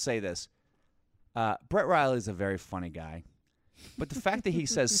say, let me just say this. Brett Riley is a very funny guy, but the fact that he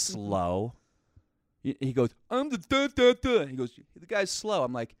says slow, he goes, I'm the da. He goes, the guy's slow.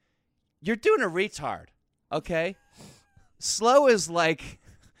 I'm like, you're doing a retard, okay? Slow is like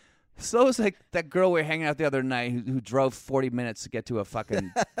that girl we were hanging out the other night who drove 40 minutes to get to a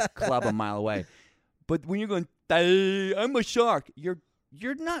fucking club a mile away. But when you're going, I'm a shark, you're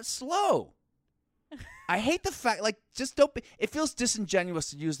not slow. I hate the fact, like, just don't be, it feels disingenuous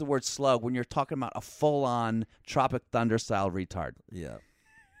to use the word slow when you're talking about a full-on Tropic Thunder style retard. Yeah.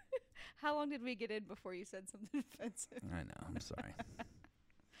 How long did we get in before you said something offensive? I know, I'm sorry.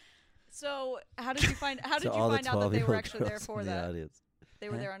 So how did you find out that they 12-year-old were actually there girls for in the that? audience. They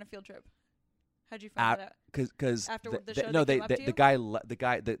were there on a field trip. How'd you find that out? Because After the show, no, they came up to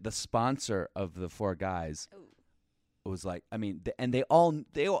you? the sponsor of the 4 guys Ooh. was like, I mean, and they all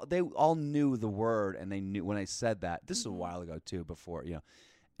knew the word, and they knew when I said that. This is a while ago too, before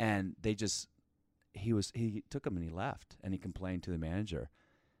and they just he took him and he left, and he complained to the manager,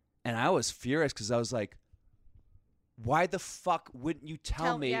 and I was furious because I was like, why the fuck wouldn't you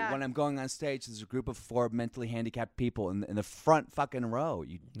tell me when I'm going on stage? There's a group of 4 mentally handicapped people in the front fucking row,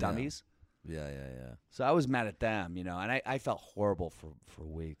 you dummies. Yeah. So I was mad at them, and I felt horrible for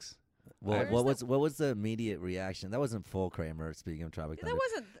weeks. Well, what was the immediate reaction? That wasn't full Kramer, speaking of Tropic Thunder. That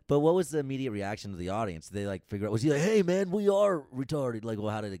wasn't. But what was the immediate reaction of the audience? Did they like figure out? Was he like, "Hey man, we are retarded"? Like, well,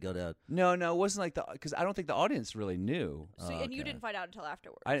 how did it go down? No, it wasn't like because I don't think the audience really knew. So, and you didn't find out until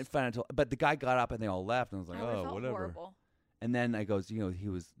afterwards. I didn't find out until, but the guy got up and they all left, and I was like, it oh, felt whatever. horrible. And then I goes, he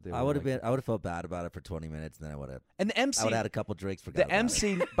was. I would have felt bad about it for 20 minutes, and then I would have. And the MC, I would have had a couple drinks. Forgot the about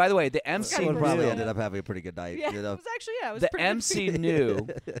MC, by the way, the MC I would probably knew. ended up having a pretty good night. Yeah, You know? it was actually it was The pretty good. MC knew.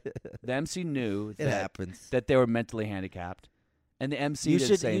 The MC knew It happens. that they were mentally handicapped, and the MC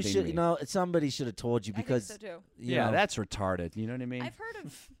didn't say anything to me. Somebody should have told you because I think so too. you Yeah, know, that's retarded. You know what I mean? I've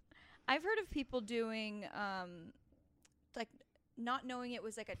heard of people doing like not knowing it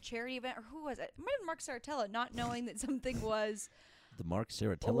was like a charity event, or who was it? It might have been Mark Saratella, not knowing that something was. the Mark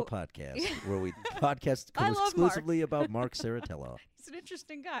Saratella podcast, yeah. where we podcast I love exclusively about Mark Saratella. He's an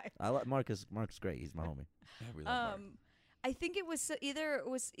interesting guy. I like Marcus. Mark's great. He's my homie. I think it was either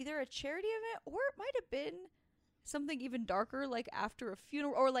a charity event, or it might have been something even darker, like after a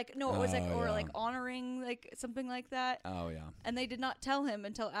funeral, or like no, it was like or like honoring, like something like that. Oh yeah. And they did not tell him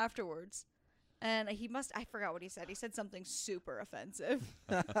until afterwards. And I forgot what he said. He said something super offensive.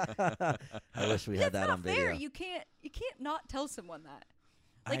 I wish we had That's that not on fair. video. You can't not tell someone that.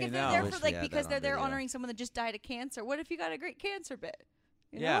 Like I if know. they're I there wish for we like had because that they're on there video. honoring someone that just died of cancer. What if you got a great cancer bit?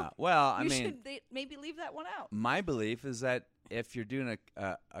 You Yeah. know? Well, I You mean, should maybe leave that one out. my belief is that if you're doing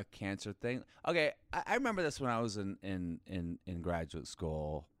a cancer thing, okay, I remember this when I was in graduate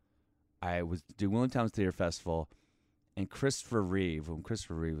school. I was doing William Towns Theater Festival, and Christopher Reeve, when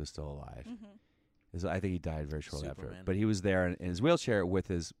Christopher Reeve was still alive, I think he died very shortly after. Superman. But he was there in his wheelchair with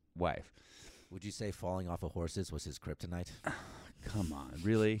his wife. Would you say falling off of horses was his kryptonite? Come on,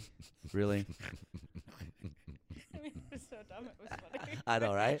 really, really? I mean, it was so dumb. It was funny. I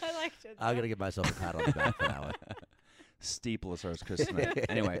know, right? I liked it. I'm gonna give myself a pat on the back for that one. Steeplesaurus Christmas.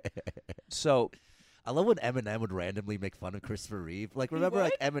 Anyway, so I love when Eminem would randomly make fun of Christopher Reeve. Like, remember,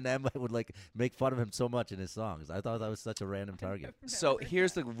 like Eminem would like make fun of him so much in his songs. I thought that was such a random target. So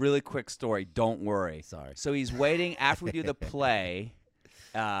here's the really quick story. Don't worry. Sorry. So he's waiting after we do the play.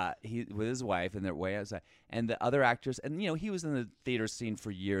 He with his wife, and they're way outside, and the other actors, and he was in the theater scene for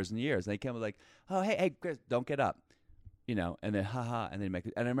years and years. And they came like, "Oh, hey, Chris, don't get up," and then haha, and they make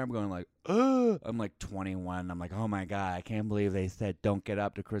it. And I remember going like, "Oh," I'm like 21. I'm like, "Oh my god, I can't believe they said don't get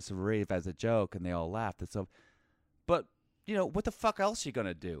up to Christopher Reeve as a joke," and they all laughed. And so, but what the fuck else are you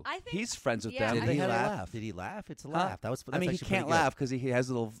gonna do? I think- He's friends with yeah, them. Did They he had a laugh? Did he laugh? It's a laugh. That's I mean, he actually can't pretty good. laugh because he has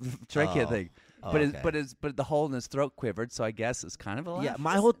a little trachea Oh. thing. Oh, But okay. but the hole in his throat quivered, so I guess it's kind of a laugh. Yeah,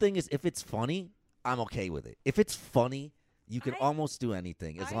 my whole thing is if it's funny, I'm okay with it. If it's funny, you can I- almost do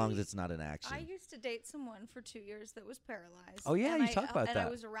anything as long as I- it's not an action. I used to date someone for 2 years that was paralyzed. Oh, yeah, and you talked about and I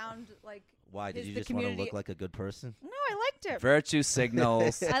that. was around like. Why? Did is you the just want to community- look like a good person? No, I liked him. Virtue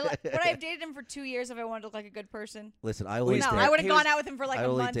signals. Would I have dated him for 2 years if I wanted to look like a good person? Listen, I No, always date. I would have he gone was- out with him for like I a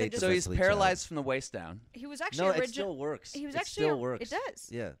only month. date And just, So he's Essentially paralyzed from the waist down. he was No, actually it original. still works. He was it actually still works. It does.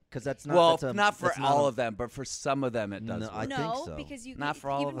 Yeah, because that's not. Well, that's a, not for that's not all a- of them, but for some of them it does. No, work. I no, think so. because you Not for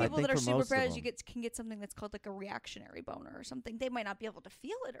all even of them. people I that think are for super most of paralyzed, them. can get something that's called like a reactionary boner or something. They might not be able to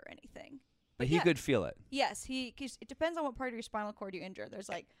feel it or anything. But he yeah. could feel it. Yes, cause it depends on what part of your spinal cord you injure. There's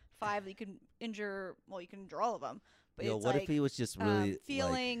like 5 that you can injure. Well, you can injure all of them. But Yo, it's what like, if he was just really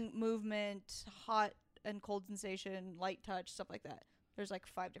feeling, movement, hot and cold sensation, light touch, stuff like that. There's like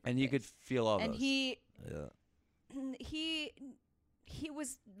 5 different. And you could things. feel all And those. Yeah. he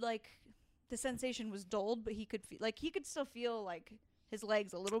was like the sensation was dulled, but he could feel like he could still feel like his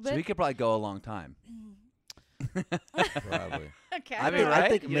legs a little bit. So he could probably go a long time. Probably. Okay, I I mean, think, right? I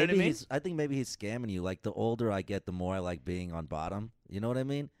think You know what I maybe mean? he's. I think maybe he's scamming you. Like the older I get, the more I like being on bottom. You know what I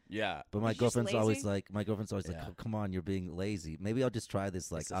mean? Yeah. But my He's just girlfriend's always lazy? like, Yeah. oh, come on, you're being lazy. Maybe I'll just try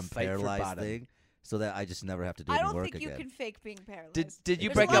this like It's a I'm fight for paralyzed bottom. thing, so that I just never have to do I any don't work think again. you can fake being paralyzed. Did you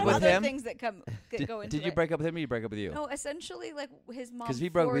There's break a lot up of with other him? Things that go into Did you it. break up with him or you break up with you? No, essentially, like his mom. Because if he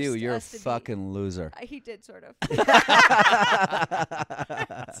broke with you, forced you're a us to be- fucking loser. He did sort of.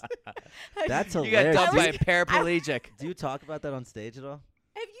 That's You got hilarious. dumped by a was- paraplegic. Do you talk about that on stage at all?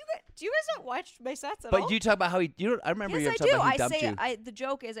 Do you guys not watch my sets at all? But you talk about how he. I remember yes, you I talking do. about he I dumped say you. the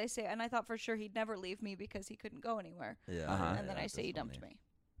joke is I say, and I thought for sure he'd never leave me because he couldn't go anywhere. Yeah. Uh-huh. And then I say he dumped me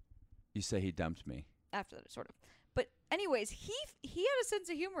You say he dumped me. after that, sort of. But anyways, he had a sense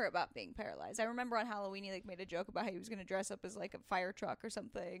of humor about being paralyzed. I remember on Halloween he like made a joke about how he was going to dress up as like a fire truck or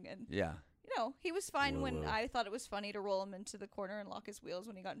something, and Yeah. he was fine when Whoa. I thought it was funny to roll him into the corner and lock his wheels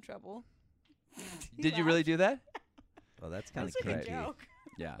when he got in trouble. He Did you really laughed. do that? Oh, that's kind of That's like a kinky. joke.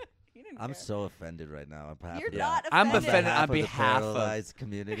 Yeah. He didn't I'm care. so offended right now. On behalf You're of the, not I'm offended. offended on of the behalf of. paralyzed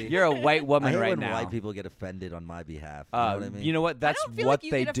community. You're a white I woman hate right when now. white people get offended on my behalf. You know what I mean? You know what? That's I don't feel what like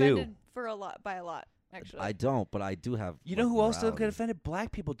you they get do. offended for a lot by a lot. Actually, I don't, but I do have. You know like, who else don't morality. get offended?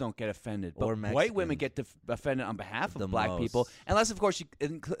 Black people don't get offended, but Or white women Mexicans. get offended on behalf The of black people. most. Unless, of course,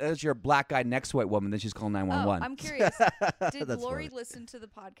 as you're a black guy next to a white woman, then she's calling Oh, 911. I'm curious. Did That's Lori funny. listen to the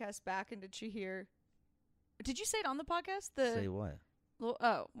podcast back, and did she hear? Did you say it on the podcast? Say what? Oh,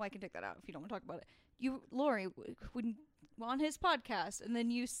 well, I can take that out if you don't want to talk about it. Lori, when on his podcast, and then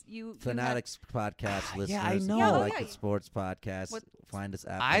you had- Fanatics podcast listeners. Yeah, I if you know. Yeah, like yeah. the sports podcast. What- Find us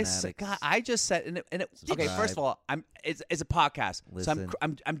at I Fanatics. just said, and it, okay. Subscribe. First of all, it's a podcast, Listen. so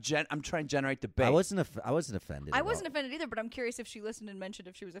I'm trying to generate debate. I wasn't offended. I at wasn't all. offended either, but I'm curious if she listened and mentioned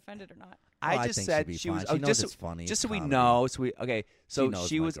if she was offended or not. I Well, just think said she'd be she fine. was. She knows just it's funny. just It's so we comedy. know, okay. So knows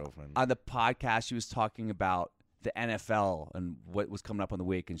she my was girlfriend. on the podcast. She was talking about the NFL and what was coming up on the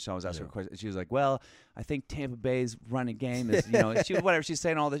week, and Sean was asking her questions. She was like, "Well, I think Tampa Bay's running game is, she's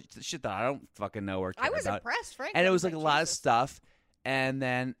saying all the shit that I don't fucking know or care I was about. impressed, frankly. And it I was like a lot of Jesus. stuff. And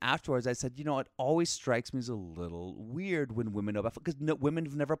then afterwards, I said, it always strikes me as a little weird when women know about because women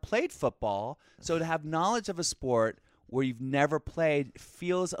have never played football. So to have knowledge of a sport where you've never played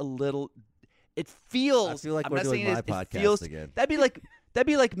feels a little. It feels. I feel like I'm we're not doing saying my it podcast feels, again. That'd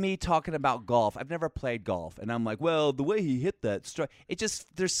be like me talking about golf. I've never played golf, and I'm like, well, the way he hit that strike, it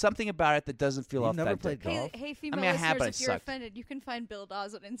just there's something about it that doesn't feel You've never authentic. played golf? Hey, female I mean, I have, listeners, but I if you're sucked. offended, you can find Bill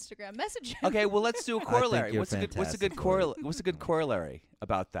Dawes on Instagram. Message him. Okay, well, let's do a think corollary. you're What's a good fantastic, Lori. what's a good corollary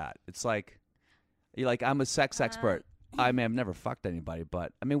about that? It's like, I'm a sex expert. I mean, I've never fucked anybody,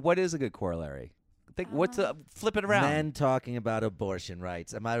 but I mean, what is a good corollary? Think what's flip it around. Men talking about abortion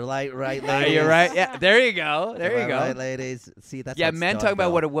rights. Am I right, ladies? You're right. Yeah, there you go. There you go. Right, ladies. See, that's yeah, men talking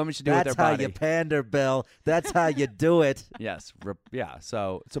about what a woman should do with their body. That's how you pander, Bill. That's how you do it. Yes. Yeah.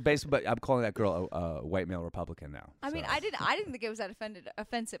 So basically, but I'm calling that girl a white male Republican now. I mean, I didn't think it was that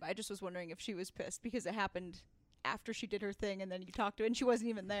offensive. I just was wondering if she was pissed because it happened after she did her thing, and then you talked to her, and she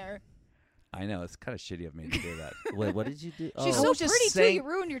wasn't even there. I know, it's kind of shitty of me to do that. Wait, what did you do? She's so pretty too. You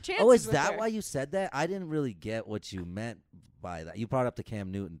ruined your chances. Oh, is with that her. why you said that? I didn't really get what you meant by that. You brought up the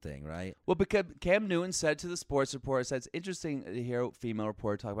Cam Newton thing, right? Well, because Cam Newton said to the sports reporter, said it's interesting to hear a female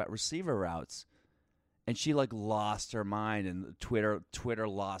reporter talk about receiver routes. And she lost her mind, and Twitter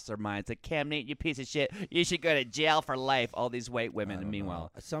lost their mind. It's like, Cam Newton, you piece of shit. You should go to jail for life. All these white women, and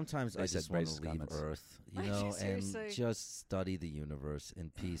meanwhile, sometimes I just want to leave comments. Earth, and just study the universe in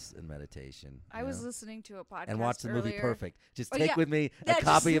peace and meditation. I was listening to a podcast and watch the movie Perfect. Just take with me a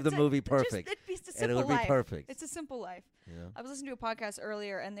copy of the movie Perfect, and it'll be perfect. It's a simple life. Yeah. I was listening to a podcast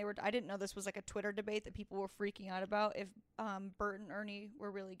earlier, and I didn't know this was like a Twitter debate that people were freaking out about if Bert and Ernie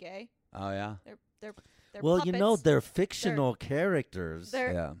were really gay. Oh yeah, they're well, puppets. they're fictional characters.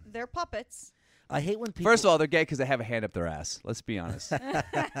 They're puppets. I hate when people. First of all, they're gay because they have a hand up their ass. Let's be honest. Hey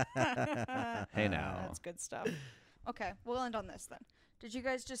now, that's good stuff. Okay, we'll end on this then. Did you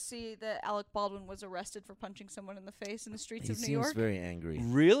guys just see that Alec Baldwin was arrested for punching someone in the face in the streets of New York? He seems very angry.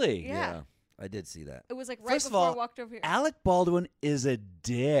 Really? Yeah. I did see that. It was like right First before of all, I walked over here. Alec Baldwin is a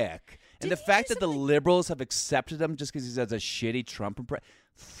dick. And the fact that the liberals have accepted him just because he does a shitty Trump impression.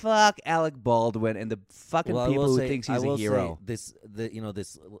 Fuck Alec Baldwin and the fucking people who thinks he's a hero. This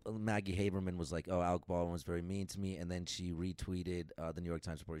Maggie Haberman was like, "Oh, Alec Baldwin was very mean to me," and then she retweeted the New York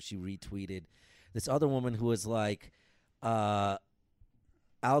Times reporter. She retweeted this other woman who was like, "Alec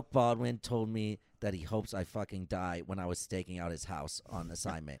Baldwin told me that he hopes I fucking die when I was staking out his house on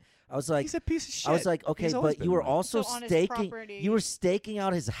assignment." I was like, he's a piece of shit. I was like, okay, but you were also staking. You were staking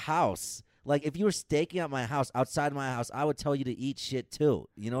out his house. Like, if you were staking out my house, outside my house, I would tell you to eat shit, too.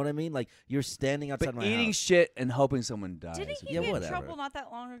 You know what I mean? Like, you're standing outside my house. Eating shit and hoping someone dies. Didn't he get in trouble not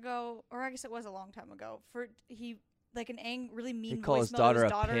that long ago? Or I guess it was a long time ago. For like an really mean call his voicemail daughter to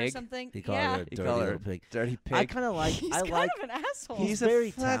his a daughter pig? or something. He called her a dirty little pig. Dirty pig. I kind of like. He's kind of an asshole. He's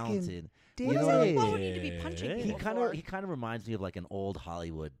very talented. What does Alec Baldwin need to be punching people for? He kind of reminds me of like an old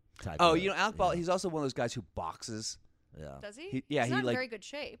Hollywood type. Oh, Alec Baldwin. He's also one of those guys who boxes. Yeah. Does he? He's not in very good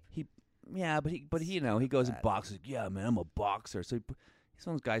shape. But he he goes and boxes. Yeah, man, I'm a boxer. So he's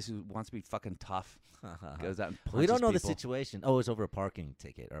one of those guys who wants to be fucking tough. Goes out and punches we don't know people. the situation. Oh, it was over a parking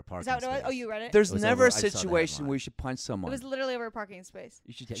ticket or a parking space. space. Oh, you read it? There's never a situation where you should punch someone. It was literally over a parking space.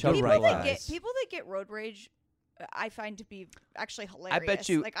 You should people that get road rage, I find to be actually hilarious. I bet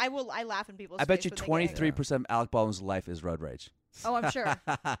you. Like I laugh in people's. I bet you 23% of Alec Baldwin's life is road rage. Oh, I'm sure.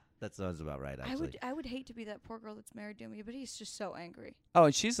 That sounds about right. Actually, I would hate to be that poor girl that's married to me, but he's just so angry. Oh,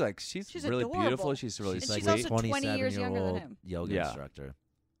 and she's really adorable. beautiful. She's really and sweet. she's also 20 years younger than him. Yoga instructor.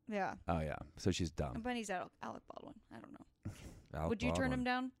 Yeah. Oh yeah. So she's dumb. But he's Alec Baldwin. I don't know. Would you Baldwin. turn him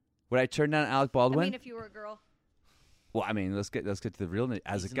down? Would I turn down Alec Baldwin? I mean, if you were a girl. Well, I mean, let's get to the real.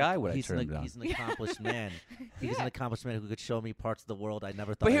 As a guy, would I turn him down? He's an accomplished man. He's an accomplished man who could show me parts of the world I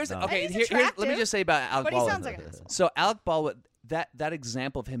never thought. But here's I'd know. okay. Let me just say about Alec Baldwin. But he sounds like an asshole. So Alec Baldwin, that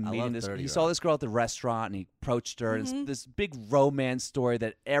example of him meeting this, he saw this girl at the restaurant and he approached her. And it's this big romance story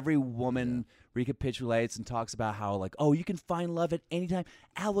that every woman recapitulates and talks about how like, oh, you can find love at any time.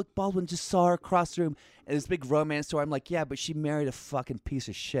 Alec Baldwin just saw her across the room, and this big romance story. I'm like, yeah, but she married a fucking piece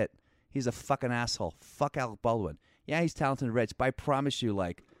of shit. He's a fucking asshole. Fuck Alec Baldwin. Yeah, he's talented and rich, but I promise you,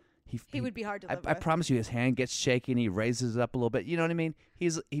 like, he would be hard to live with. I promise you, his hand gets shaky and he raises it up a little bit. You know what I mean?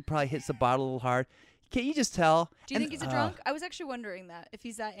 He probably hits the bottle a little hard. Can't you just tell? Do you think he's a drunk? I was actually wondering that if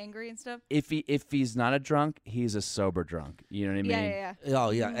he's that angry and stuff. If he's not a drunk, he's a sober drunk. You know what I mean? Yeah. Oh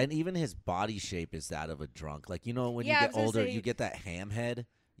yeah, and even his body shape is that of a drunk. Like when you get older, you get that ham head.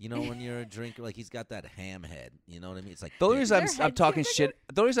 You know, when you're a drinker, like he's got that ham head. You know what I mean? It's like the only reason I'm talking shit.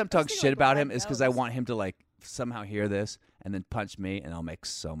 The only reason I'm talking shit about him is because I want him to like somehow hear this and then punch me, and I'll make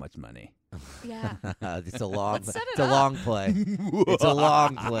so much money. Yeah, it's a long. Let's set it's a long play. It's a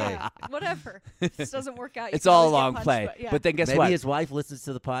long play. Whatever. If this doesn't work out. It's all a long play. But then guess what? Maybe his wife listens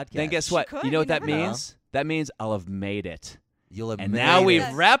to the podcast. Then guess what? You know what that means? That means I'll have made it. You'll have and now we've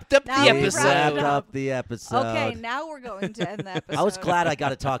wrapped up the episode. Wrapped up the episode. Okay, now we're going to end the episode. I was glad I got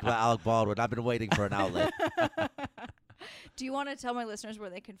to talk about Alec Baldwin. I've been waiting for an outlet. Do you want to tell my listeners where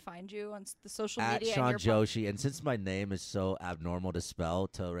they can find you on the social At media? Shaan Joshi. And since my name is so abnormal to spell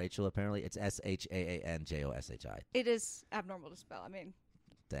to Rachael, apparently, it's SHAANJOSHI. It is abnormal to spell. I mean,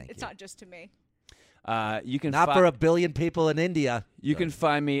 Thank you. It's not just to me. You can Not for 1 billion people in India. You can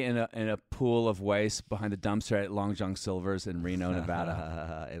find me in a pool of waste behind the dumpster at Long John Silver's in Reno,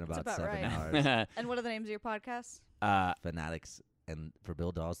 Nevada. In about about 7 right. hours. And what are the names of your podcasts? Fanatics. And for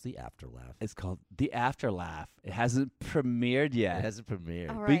Bill Dawes, The Afterlaugh. It's called The Afterlaugh. It hasn't premiered yet. It hasn't premiered.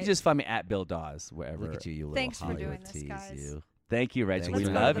 All But you right. can just find me at Bill Dawes, wherever. Look at you little Thanks for Hollywood doing this, tease, guys. you. Thank you, Rachel. Thanks We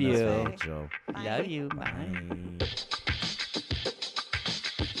for go to love the you. buffet. Joe. Bye. Love you. Bye.